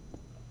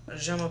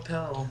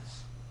 Jamapel.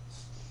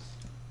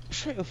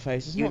 Shut your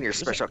face. It's You not, and your it's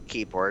special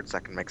keyboards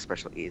that can make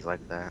special E's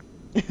like that.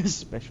 not-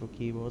 special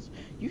keyboards.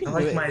 You I can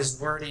like do my it.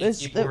 Zwerty There's-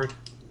 keyboard.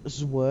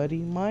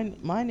 Zwerty.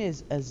 Mine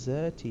is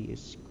Azerty, you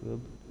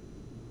scrub.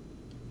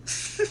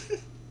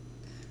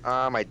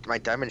 My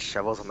diamond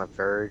shovel's on the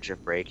verge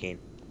of breaking.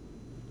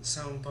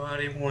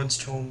 Somebody once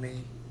told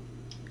me.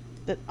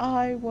 That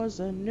I was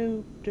a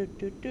noob. Do,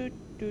 do, do,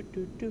 do,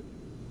 do, do.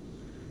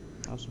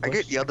 was I supposed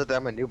get to- yelled at that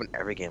I'm a noob in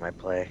every game I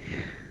play,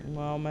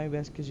 Well, maybe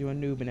that's because you're a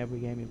noob in every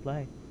game you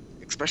play.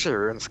 especially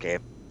RuneScape.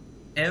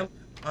 Imp.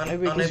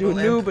 Maybe 'cause you're Unable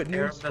a imp. noob at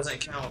Arab noobs. doesn't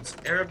count.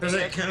 Arab You doesn't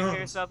guys want to hear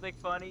count. something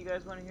funny? You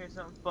guys want to hear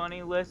something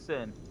funny?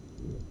 Listen.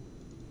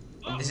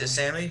 Is it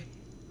Sammy?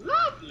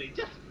 Lovely,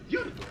 just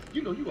beautiful.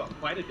 You know you are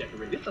quite a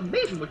decorator. It's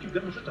amazing what you've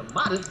done with such a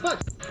modest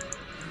budget.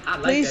 I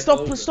like Please that stop!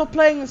 boulder. Stop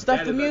playing and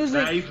stuff. That The is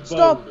a music. nice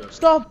Stop! boulder.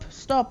 Stop!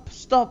 Stop!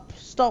 Stop!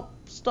 Stop!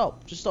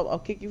 Stop! Just stop! I'll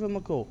kick you from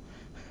the call.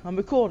 I'm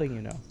recording,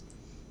 you know.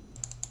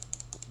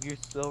 You're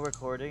still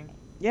recording?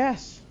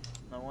 Yes.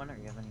 No wonder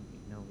you have any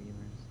no viewers.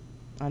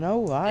 I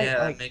know, right?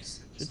 Yeah, Like, that makes it's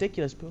sense.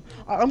 ridiculous.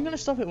 I'm gonna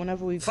stop it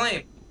whenever we.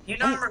 Flame, you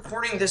know I'm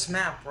recording this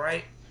map,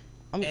 right?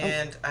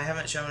 and I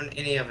haven't shown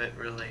any of it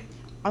really.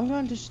 I'm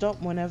going to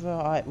stop whenever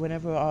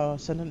our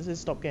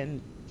sentences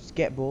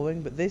get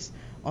boring. But this,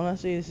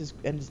 honestly, this is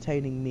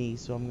entertaining me,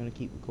 so I'm going to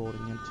keep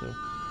recording until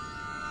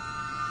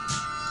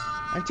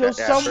Yeah,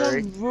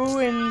 someone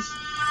ruins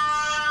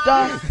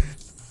stuff.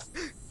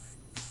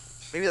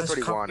 Maybe that's what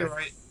he wanted.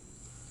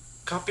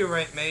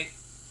 Copyright, mate.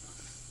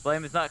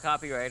 Flame is not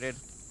copyrighted.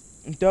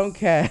 Don't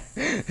care.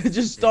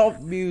 Just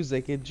stop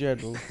music in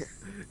general.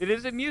 It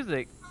isn't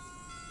music.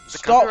 Is it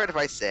Stop. copyright if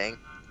I sing?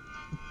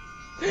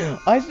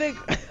 I think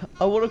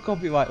I want to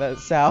copyright that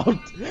sound.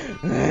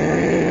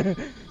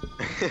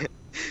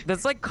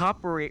 That's like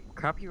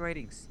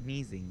copywriting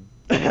sneezing.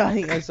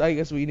 I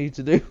guess what you need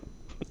to do.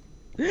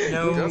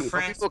 No, Don't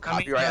France. people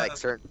copyright like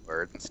certain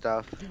words and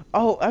stuff?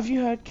 Oh, have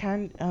you heard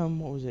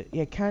what was it?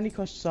 Yeah, Candy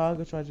Crush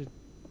Saga tried to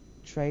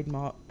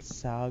trademark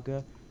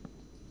Saga.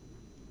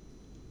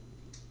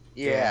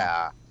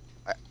 Yeah.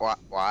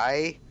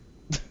 Why?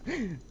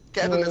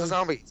 Kevin, there's a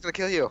zombie. He's gonna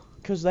kill you.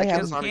 Because they I have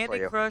killed zombie for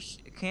you.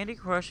 Candy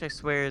Crush, I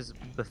swear, is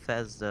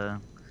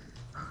Bethesda.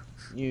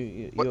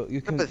 you What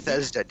can. did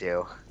Bethesda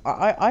do?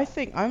 I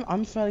think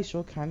I'm fairly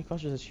sure Candy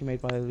Crush is actually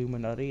made by the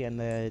Illuminati, and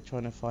they're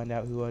trying to find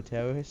out who are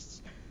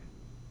terrorists.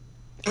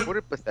 What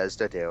did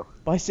Bethesda do?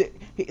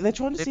 They're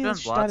trying to They've see done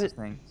the lots of strategy.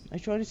 things. They're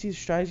trying to see the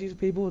strategies of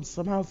people, and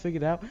somehow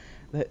figured out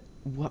that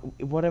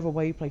whatever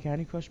way you play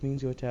Candy Crush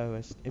means you're a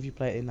terrorist if you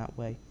play it in that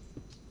way.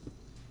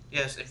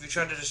 Yes, if you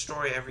try to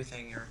destroy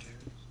everything, you're a terrorist.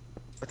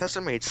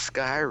 Bethesda made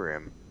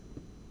Skyrim.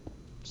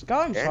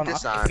 Skyrim's And fun.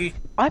 Dishonored.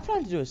 I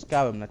plan to do a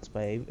Skyrim Let's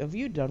Play. Have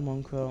you done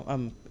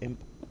one, Imp?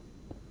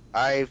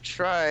 I've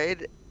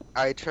tried.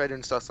 I tried to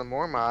install some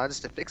more mods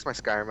to fix my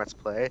Skyrim Let's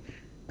Play.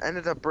 I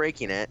ended up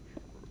breaking it.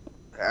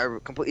 I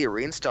completely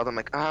reinstalled. I'm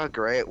like, oh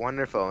great,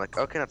 wonderful. I'm like,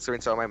 okay, let's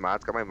reinstall my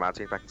mods. Got my mods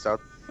back installed.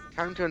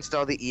 Time to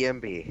install the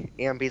EMB.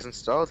 EMB is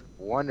installed.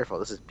 Wonderful.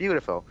 This is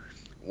beautiful.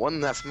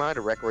 One last mod,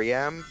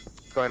 Requiem.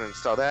 Go ahead and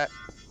install that.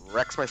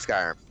 Wrecks my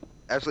Skyrim.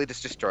 Absolutely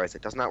just destroys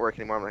it. Does not work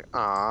anymore. I'm like,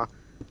 ah.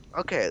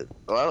 Okay,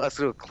 well, let's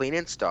do a clean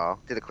install.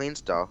 Did a clean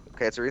install.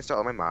 Okay, let's reinstall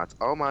all my mods.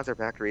 All mods are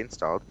back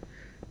reinstalled.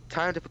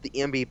 Time to put the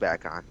EMB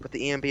back on. Put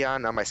the EMB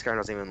on, now my Skyrim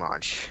doesn't even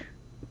launch.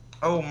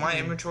 Oh, my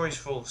inventory's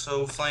full,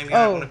 so Flame, you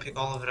might want to pick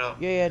all of it up.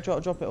 Yeah,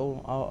 drop it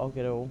all. I'll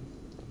get it all.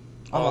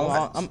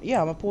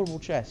 I'm a portable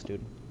chest,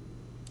 dude.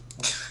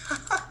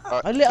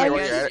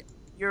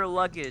 Your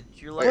luggage.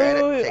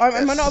 Wait,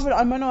 I might not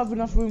have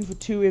enough room for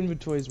 2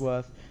 inventories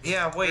worth.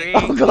 Yeah, wait.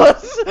 Oh god!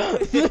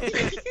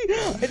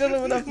 I don't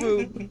have enough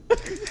room.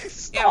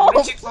 Yeah, what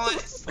did you call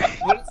it?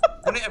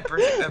 Wouldn't a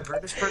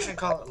British person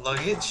call it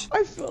luggage?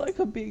 I feel like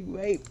I'm being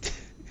raped.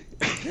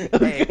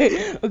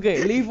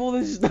 Okay, leave all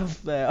this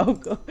stuff there. I'll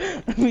go.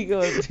 Let me go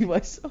empty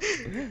myself.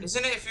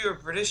 Isn't it if you were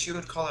British, you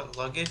would call it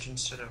luggage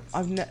instead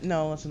of...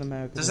 No, that's an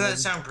American Doesn't word. that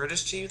sound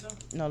British to you, though?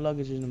 No,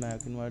 luggage is an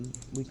American word.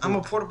 I'm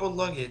a portable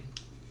luggage.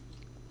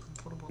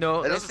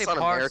 No, That they doesn't say sound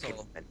parcel.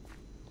 American.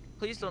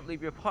 Please don't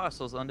leave your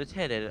parcels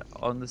unattended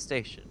on the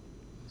station.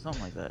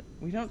 Something like that.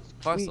 We don't...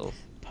 Parcels.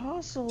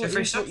 Parcel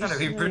Jeffrey, is stop what you trying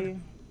to be say.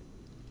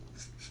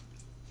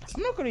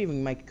 I'm not gonna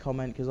even make a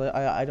comment because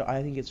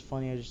I think it's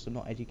funnier just to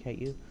not educate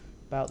you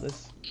about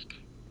this.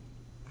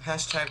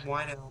 Hashtag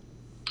whiteout.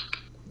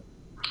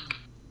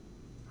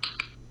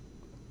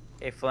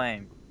 Hey,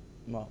 Flame.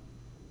 What?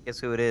 Guess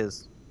who it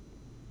is?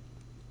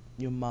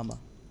 Your mama.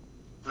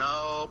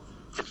 No,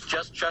 it's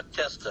just Chuck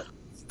Tester.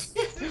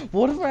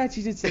 What if I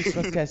actually did say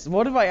Chuck Tester?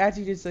 What if I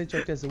actually did say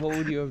Chuck Tester? What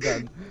would you have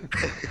done?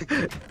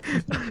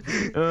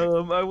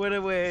 I went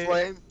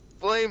away.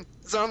 Flame,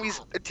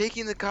 zombies are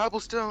taking the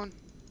cobblestone.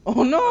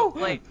 Oh no!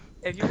 Flame,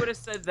 if you would have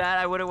said that,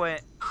 I would have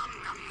went.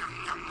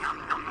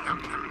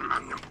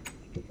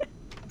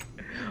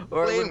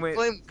 Or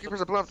Flame,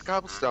 creepers are blowing up the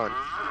cobblestone.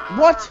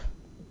 What?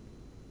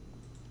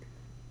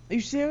 Are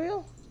you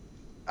serial?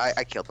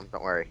 I killed them,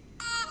 don't worry.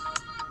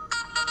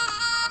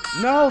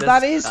 No,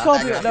 that is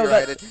copyright. No,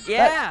 that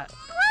yeah.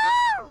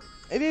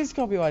 it is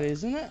copyrighted,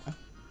 isn't it?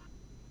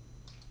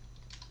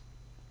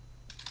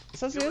 Is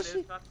that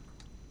seriously?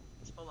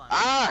 Hold on.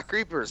 Ah,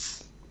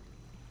 creepers.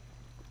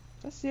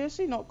 That's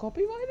seriously not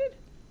copyrighted? I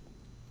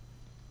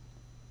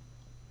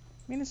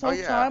mean, this Oh, whole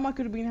yeah. time I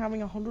could have been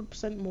having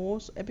 100% more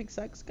epic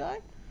sex guy.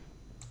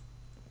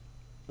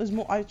 There's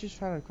more. I just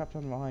found a crap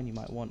ton behind. You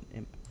might want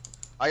imp.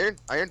 Iron?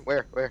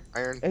 Where?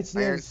 Iron? It's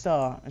near Iron. the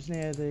star. It's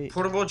near the.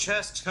 Portable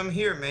chest, come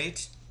here,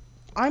 mate.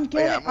 I'm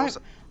getting. I'm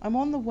I'm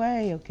on the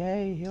way.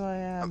 Okay, here I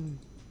am.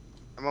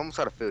 I'm almost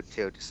out of food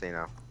too, just so you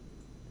know.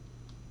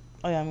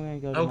 Oh yeah, I'm gonna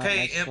go to my Okay,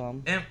 next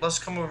farm. Imp, let's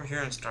come over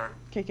here and start.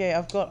 Okay,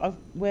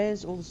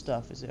 where's all the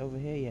stuff? Is it over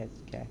here? Yeah,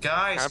 okay.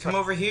 Guys, come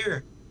over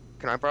here.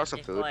 Can I borrow some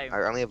Hey, food? Flame.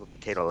 I only have a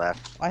potato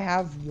left. I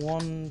have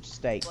 1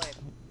 steak, Flame.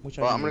 which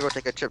Well, I I'm gonna need. go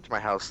take a trip to my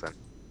house then.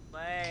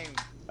 Flame.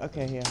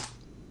 Okay, here.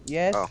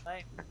 Yes. Oh.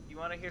 Flame. You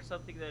want to hear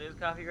something that is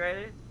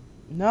copyrighted?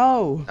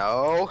 No.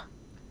 No.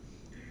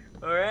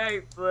 All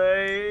right,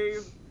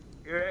 Flame.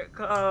 Here it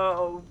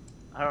comes.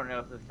 I don't know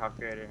if this is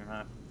copyrighted or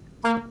not.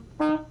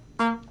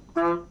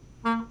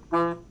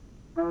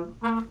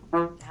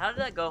 How did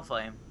that go,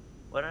 Flame?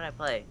 What did I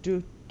play?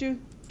 Do.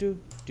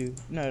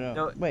 No,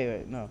 No.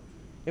 wait, no.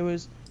 It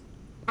was.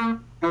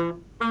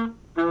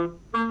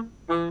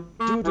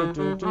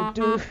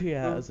 Do.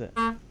 Yeah, that's it.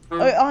 Oh,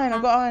 iron,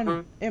 I've got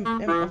iron. Imp,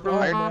 I've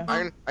got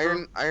iron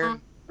there.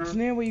 Iron. It's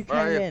near where you Where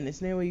are came you? in.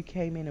 It's near where you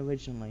came in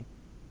originally.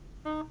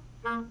 I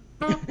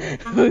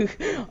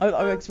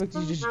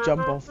expected you to just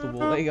jump off the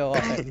wall. There you go,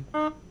 iron.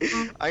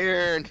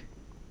 Iron.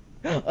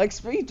 I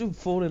expect you to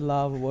fall in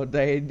lava one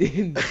day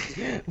and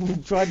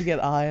try to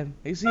get iron.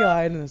 You see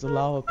iron and there's a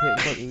lava pit in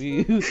front of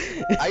you.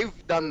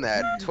 I've done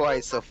that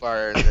twice so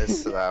far in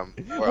this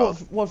world.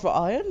 What for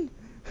iron?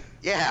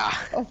 Yeah.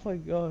 Oh my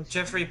gosh.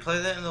 Jeffrey, play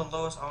that in the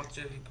lowest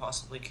altitude you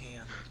possibly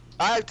can.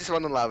 I just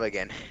won the lava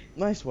again.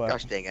 Nice work.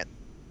 Gosh dang it.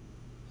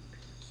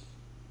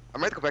 I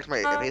might go back to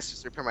my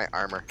base to repair my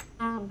armor.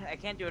 I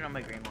can't do it on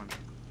my green one.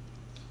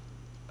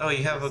 Oh,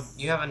 you have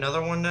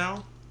another one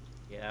now?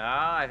 Yeah,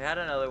 I've had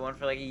another one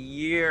for like a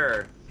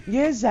year.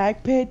 Yeah,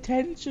 Zach, pay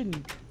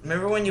attention.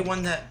 Remember when you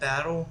won that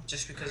battle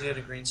just because you had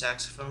a green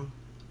saxophone?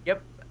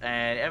 Yep,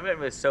 and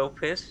everyone was so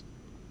pissed.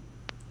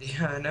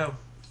 Yeah, I know.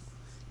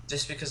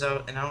 Just because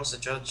I was a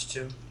judge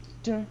too.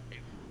 Dun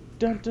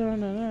dun dun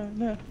dun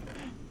dun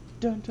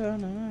dun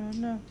dun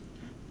dun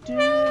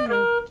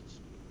dun.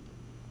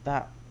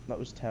 That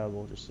was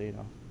terrible, just so you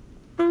know.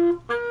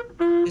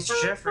 It's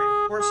Jeffrey,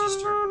 of course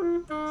he's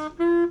turning.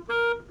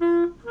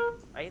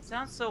 It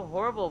sounds so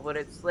horrible, but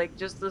it's like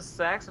just the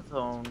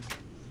saxophone.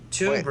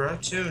 Tune, Wait. bro,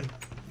 tune.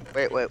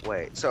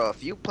 Wait. So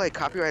if you play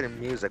copyrighted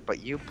music, but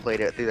you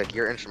played it through like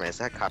your instrument, is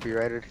that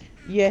copyrighted?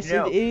 Yes,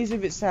 No. it is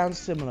if it sounds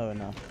similar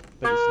enough,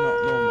 but it's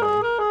not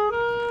normally.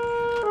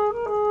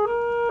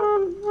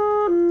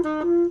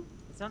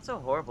 It sounds so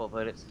horrible,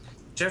 but it's,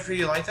 Jeffrey,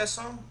 you like that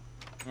song?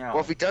 you know. Well,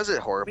 if he does it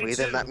horribly, Me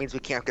then too. that means we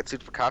can't get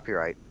sued for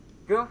copyright.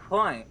 Good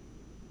point.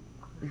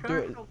 Do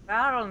it So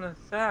bad on the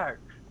sax.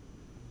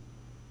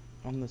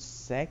 on the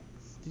sex.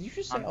 Did you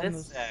just say On on the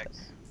this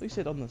sax. You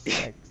said on the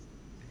sex.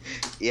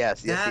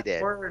 Yes, he That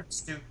did. word,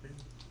 stupid.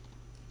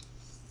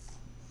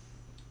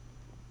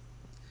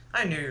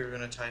 I knew you were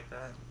gonna type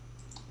that.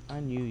 I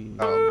knew you.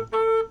 Oh.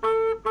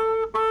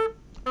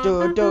 Do.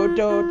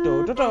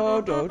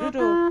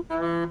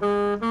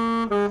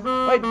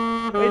 Wait,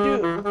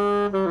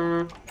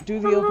 do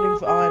the opening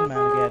for Iron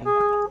Man again.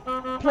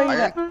 Play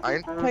that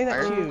Iron.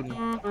 tune.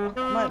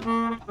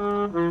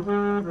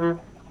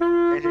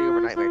 I hear you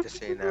over Nightmare, just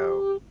so you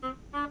know.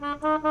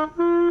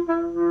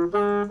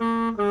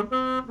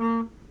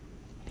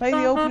 Play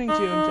the opening tune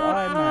to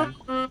Iron Man.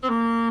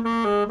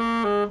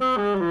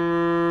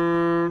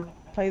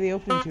 Play the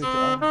opening tune to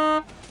Iron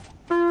Man.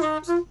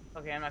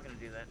 Okay, I'm not gonna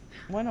do that.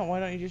 Why not? Why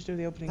don't you just do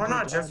the opening Why tune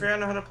not, to Iron Jeffrey? Man? I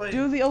know how to play.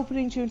 Do the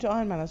opening tune to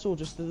Iron Man, that's all.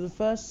 Just the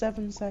first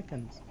 7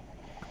 seconds.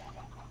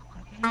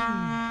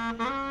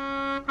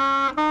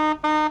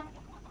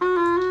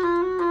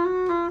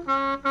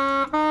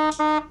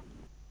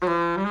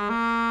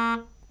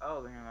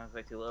 Oh, man, that was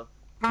way too low.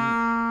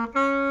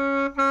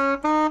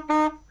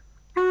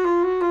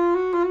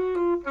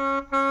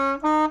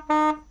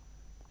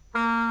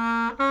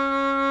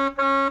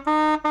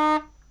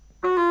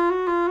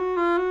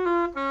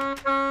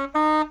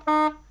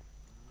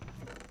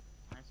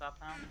 Can I stop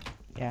now?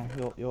 Yeah,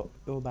 you're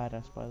a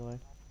badass, by the way.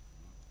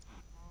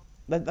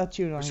 That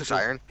tune. It's I just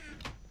think is- iron.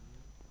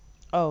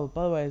 Oh,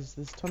 by the way,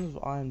 there's tons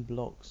of iron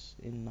blocks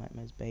in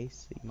Nightmare's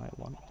base that you might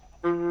want.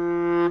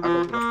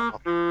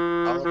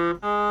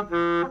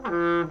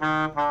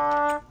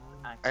 I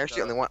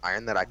actually only want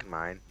iron that I can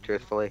mine,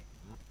 truthfully.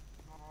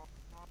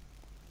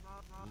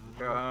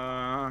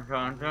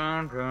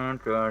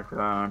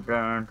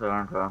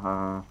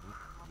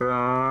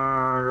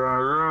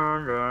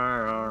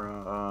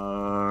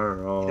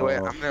 Either way,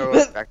 I'm gonna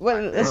go back to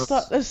Well, mine.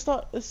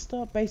 let's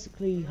start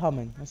basically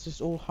humming. Let's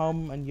just all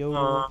hum and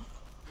yodel.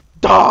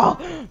 Da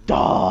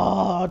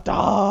da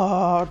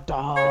da da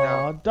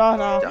da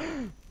da.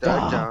 Dum,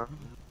 Da. dum,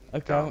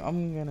 Okay,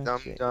 I'm gonna. dum,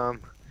 shit.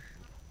 dum.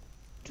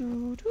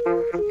 Do, do, do, do.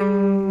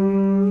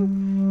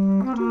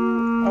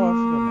 Oh, I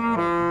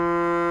forgot.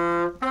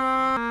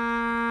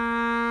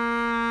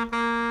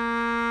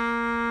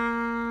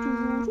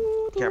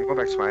 Okay, I'm going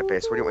back to my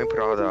base. Where do you want me to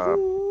put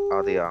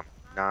all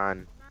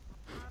the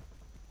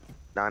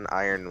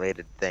non-iron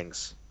related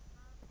things?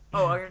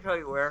 Oh, I can tell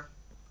you where.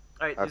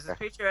 Alright, there's Okay. this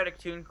patriotic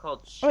tune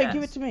called Chess. Oh, wait,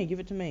 give it to me. Give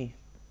it to me.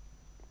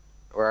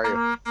 Where are you?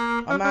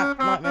 I'm at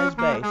Nightmare's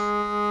base.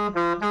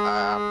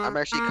 I'm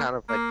actually kind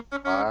of like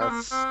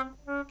boss.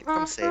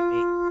 Come save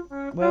me.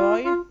 Where are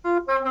you?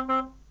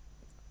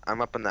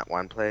 I'm up in that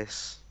one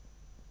place.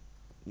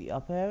 The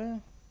upper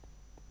area.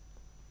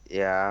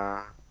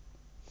 Yeah.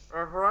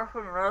 Do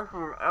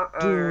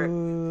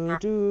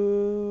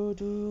do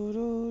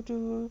do do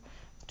do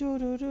do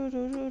do do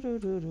do do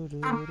do do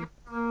do.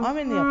 I'm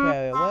in the upper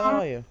area. Where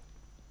are you?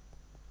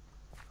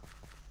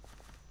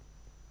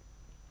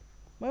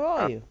 Where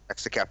are you?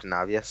 Next to Captain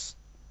Obvious.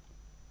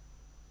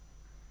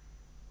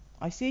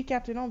 I see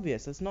Captain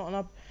Obvious. That's not an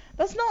up.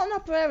 That's not an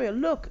upper area.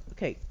 Look.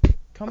 Okay.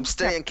 Come. I'm to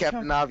staying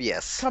Captain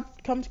Obvious.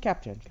 Come to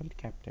Captain. Come to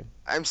Captain.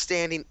 I'm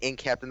standing in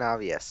Captain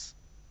Obvious.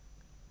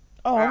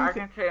 Oh, I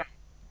can say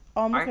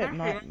Oh, I'm I looking at can-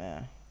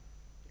 Nightmare.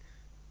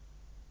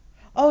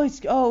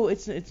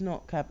 It's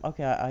not Cap.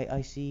 Okay,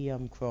 I see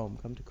Chrome.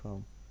 Come to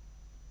Chrome.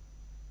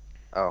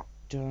 Oh.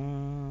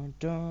 Dun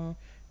dun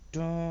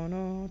dun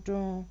dun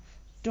dun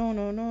dun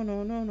no no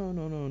no no no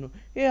no no no.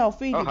 Yeah, I'll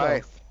feed Oh, you hi.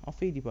 both. I'll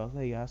feed you both.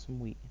 There you go. Have some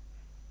wheat.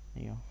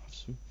 There you go. Have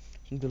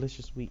some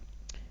delicious wheat.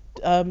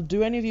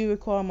 Do any of you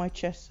require my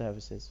chest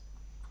services?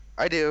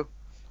 I do.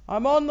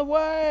 I'm on the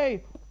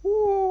way.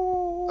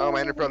 Oh,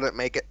 my brother didn't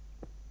make it.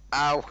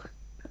 Ow.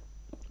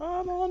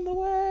 I'm on the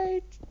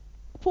way.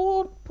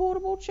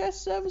 Portable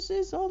chest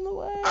services on the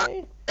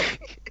way.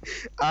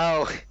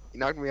 Ow. You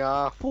knocked me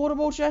off.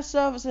 Portable chest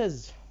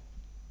services.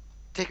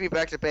 Take me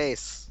back to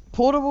base.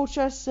 Portable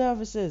chest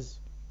services.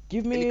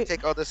 Give And you me. can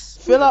take all this.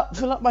 Fill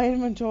up my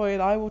inventory,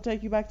 and I will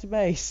take you back to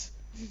base.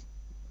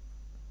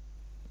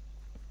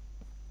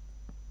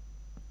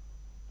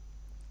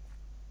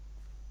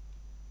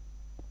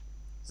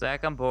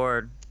 Zach, I'm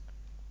bored.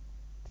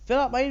 Fill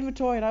up my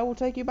inventory, and I will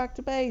take you back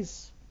to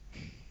base.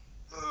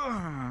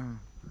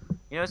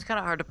 You know, it's kind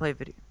of hard to play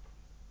video.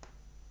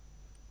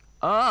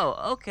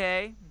 Oh,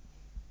 okay.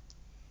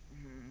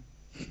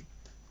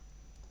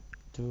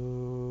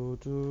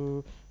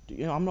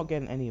 You know, I'm not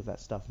getting any of that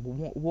stuff.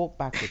 Walk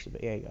backwards a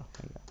bit. There you go.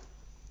 There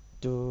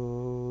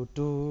you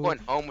go. Going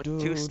home with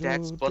 2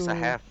 stacks plus a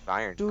half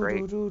iron.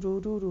 Great.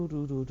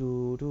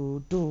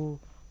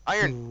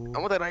 Iron. I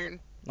want that iron.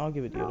 I'll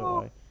give it to you. Don't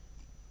worry.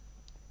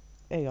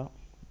 There you go.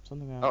 It's on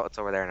the ground. Oh, it's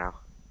over there now.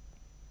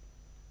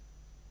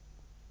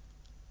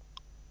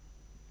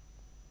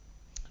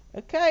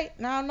 Okay,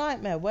 now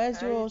Nightmare. Where's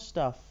Hey. your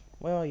stuff?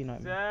 Where are you,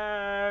 Nightmare?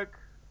 Zach.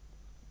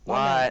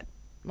 What?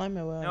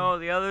 Nightmare, where are you? No,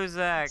 the other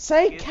Zach.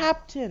 Say Get-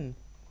 Captain.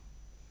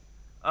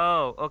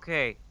 Oh,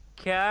 okay.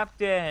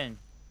 Captain.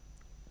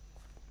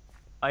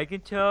 I can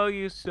tell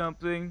you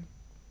something.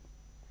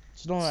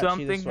 It's not actually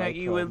Something this way, that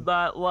you Chrome. would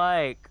not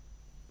like.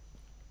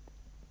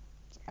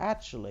 It's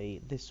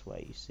actually this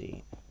way, you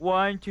see.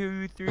 1,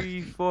 2,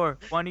 3, 4.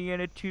 1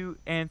 and a 2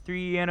 and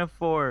 3 and a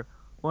 4.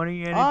 1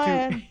 and a 2.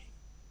 Iron.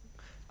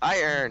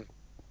 Iron.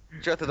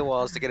 Shut through the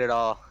walls to get it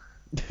all.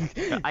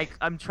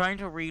 I'm trying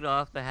to read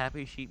off the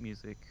happy sheep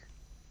music.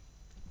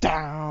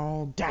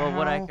 Down, down. Well,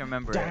 what I can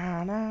remember it.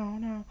 Down,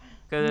 down, down.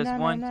 Because it's Na,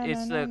 one, na,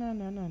 it's na, the na,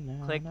 na, na,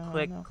 na, click, na,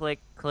 click, na. click,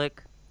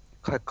 click.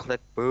 Click,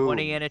 click, boom. 1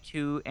 and a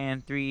 2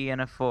 and 3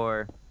 and a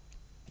 4.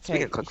 Speaking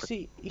Okay, of click,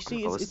 you click, see,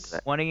 I'm gonna listen it's to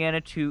that. 1 and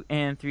a 2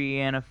 and 3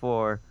 and a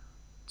 4.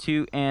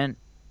 2 and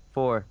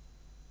 4.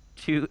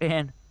 2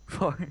 and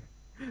 4.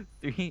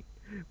 3.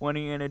 1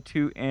 and a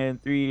 2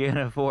 and 3 and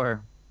a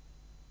 4.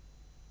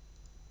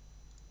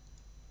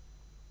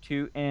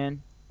 2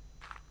 and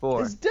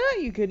 4. It's dirt.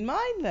 You can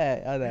mine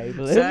there.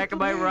 Unable. Zach,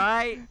 am I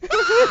right?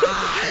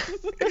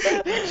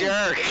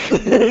 Jerk.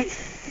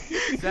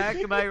 Zach,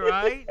 am I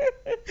right?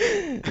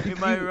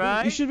 Am I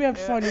right? You should be able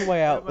to find your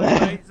way out Am I there.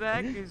 right,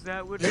 Zach? Is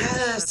that what it is?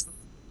 Yes.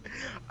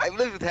 I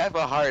live with half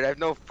a heart. I have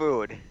no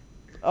food.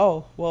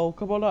 Oh well,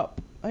 come on up.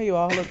 There you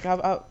are. Look,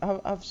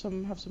 have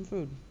some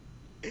food.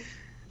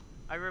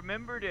 I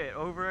remembered it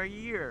over a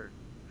year.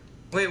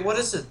 Wait, what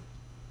is it?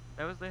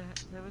 That was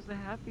the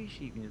happy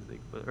sheep music,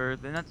 or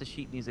not the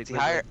sheep music, See,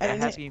 but higher- the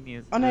and happy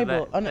music.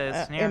 Unable.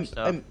 The snare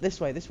stuff. This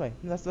way.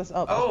 That's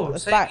up. Oh,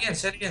 that's say back. it again,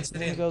 say it again, say We're it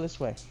gonna again. go this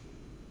way.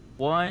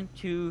 1,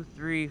 2,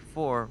 3,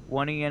 4.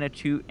 1 and a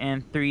 2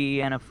 and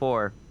 3 and a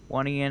 4.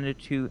 1 and a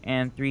 2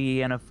 and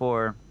 3 and a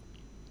 4.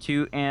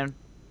 2 and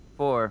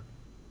 4.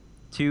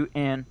 2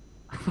 and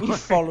 4. You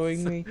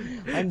following me?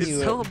 I It's knew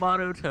still it. a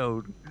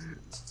monotone.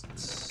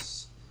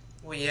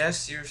 Well,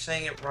 yes, you're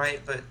saying it right,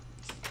 but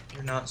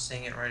you're not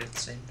saying it right at the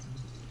same time.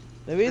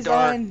 There is door.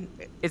 iron.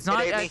 It's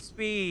not ain't at me.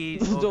 speed,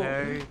 Don't-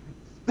 okay?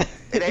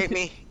 It ain't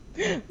me.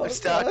 Oh,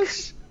 stuck.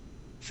 gosh.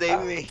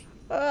 Save me.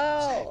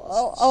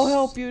 Oh, I'll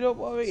help you. Don't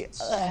worry.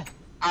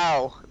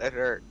 Ow. That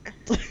hurt.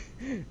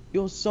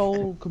 Your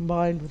soul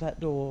combined with that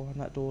door, and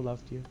that door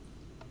loved you.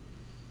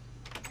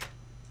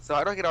 So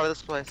how do I get out of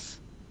this place?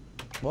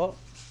 What?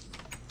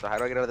 So how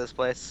do I get out of this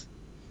place?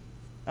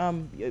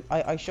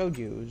 I showed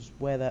you. It was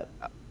where that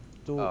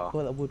door, Oh.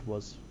 where that wood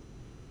was.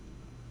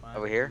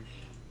 Over here?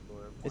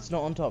 It's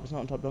not on top. It's not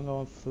on top. Don't go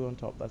on through on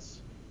top. That's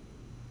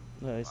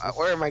no. It's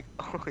Where am I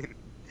going?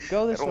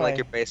 go I this don't way. like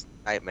your base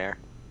nightmare.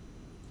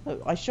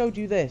 Look, I showed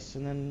you this,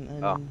 and then.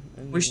 Oh.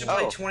 We should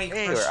play Oh, 20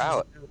 hey, we're questions.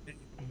 out.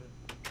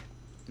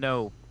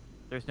 No.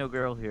 There's no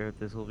girl here.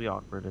 This will be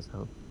awkward as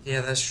hell.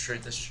 Yeah, that's true,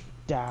 that's true.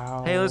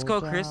 Down. Hey, let's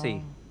go, down.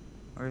 Chrissy.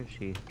 Where is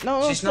she?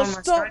 No, She's not on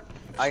my stop!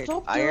 Skype.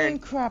 Stop Iron. doing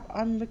crap.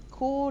 I'm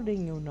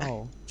recording, you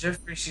know.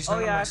 Jeffrey, she's Oh,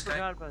 not yeah, on my I Skype.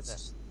 forgot about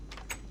that.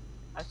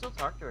 I still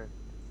talk to her.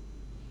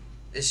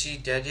 Is she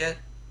dead yet?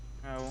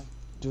 No.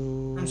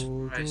 I'm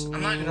surprised.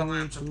 I'm not gonna lie,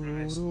 I'm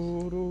surprised.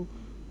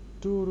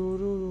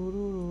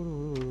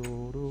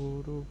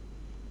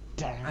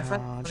 I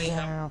find it funny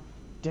how-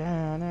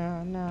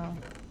 Down.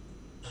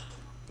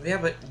 Yeah,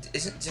 but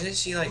didn't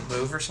she like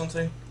move or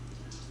something?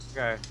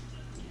 Okay.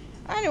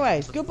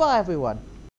 Anyways, goodbye everyone.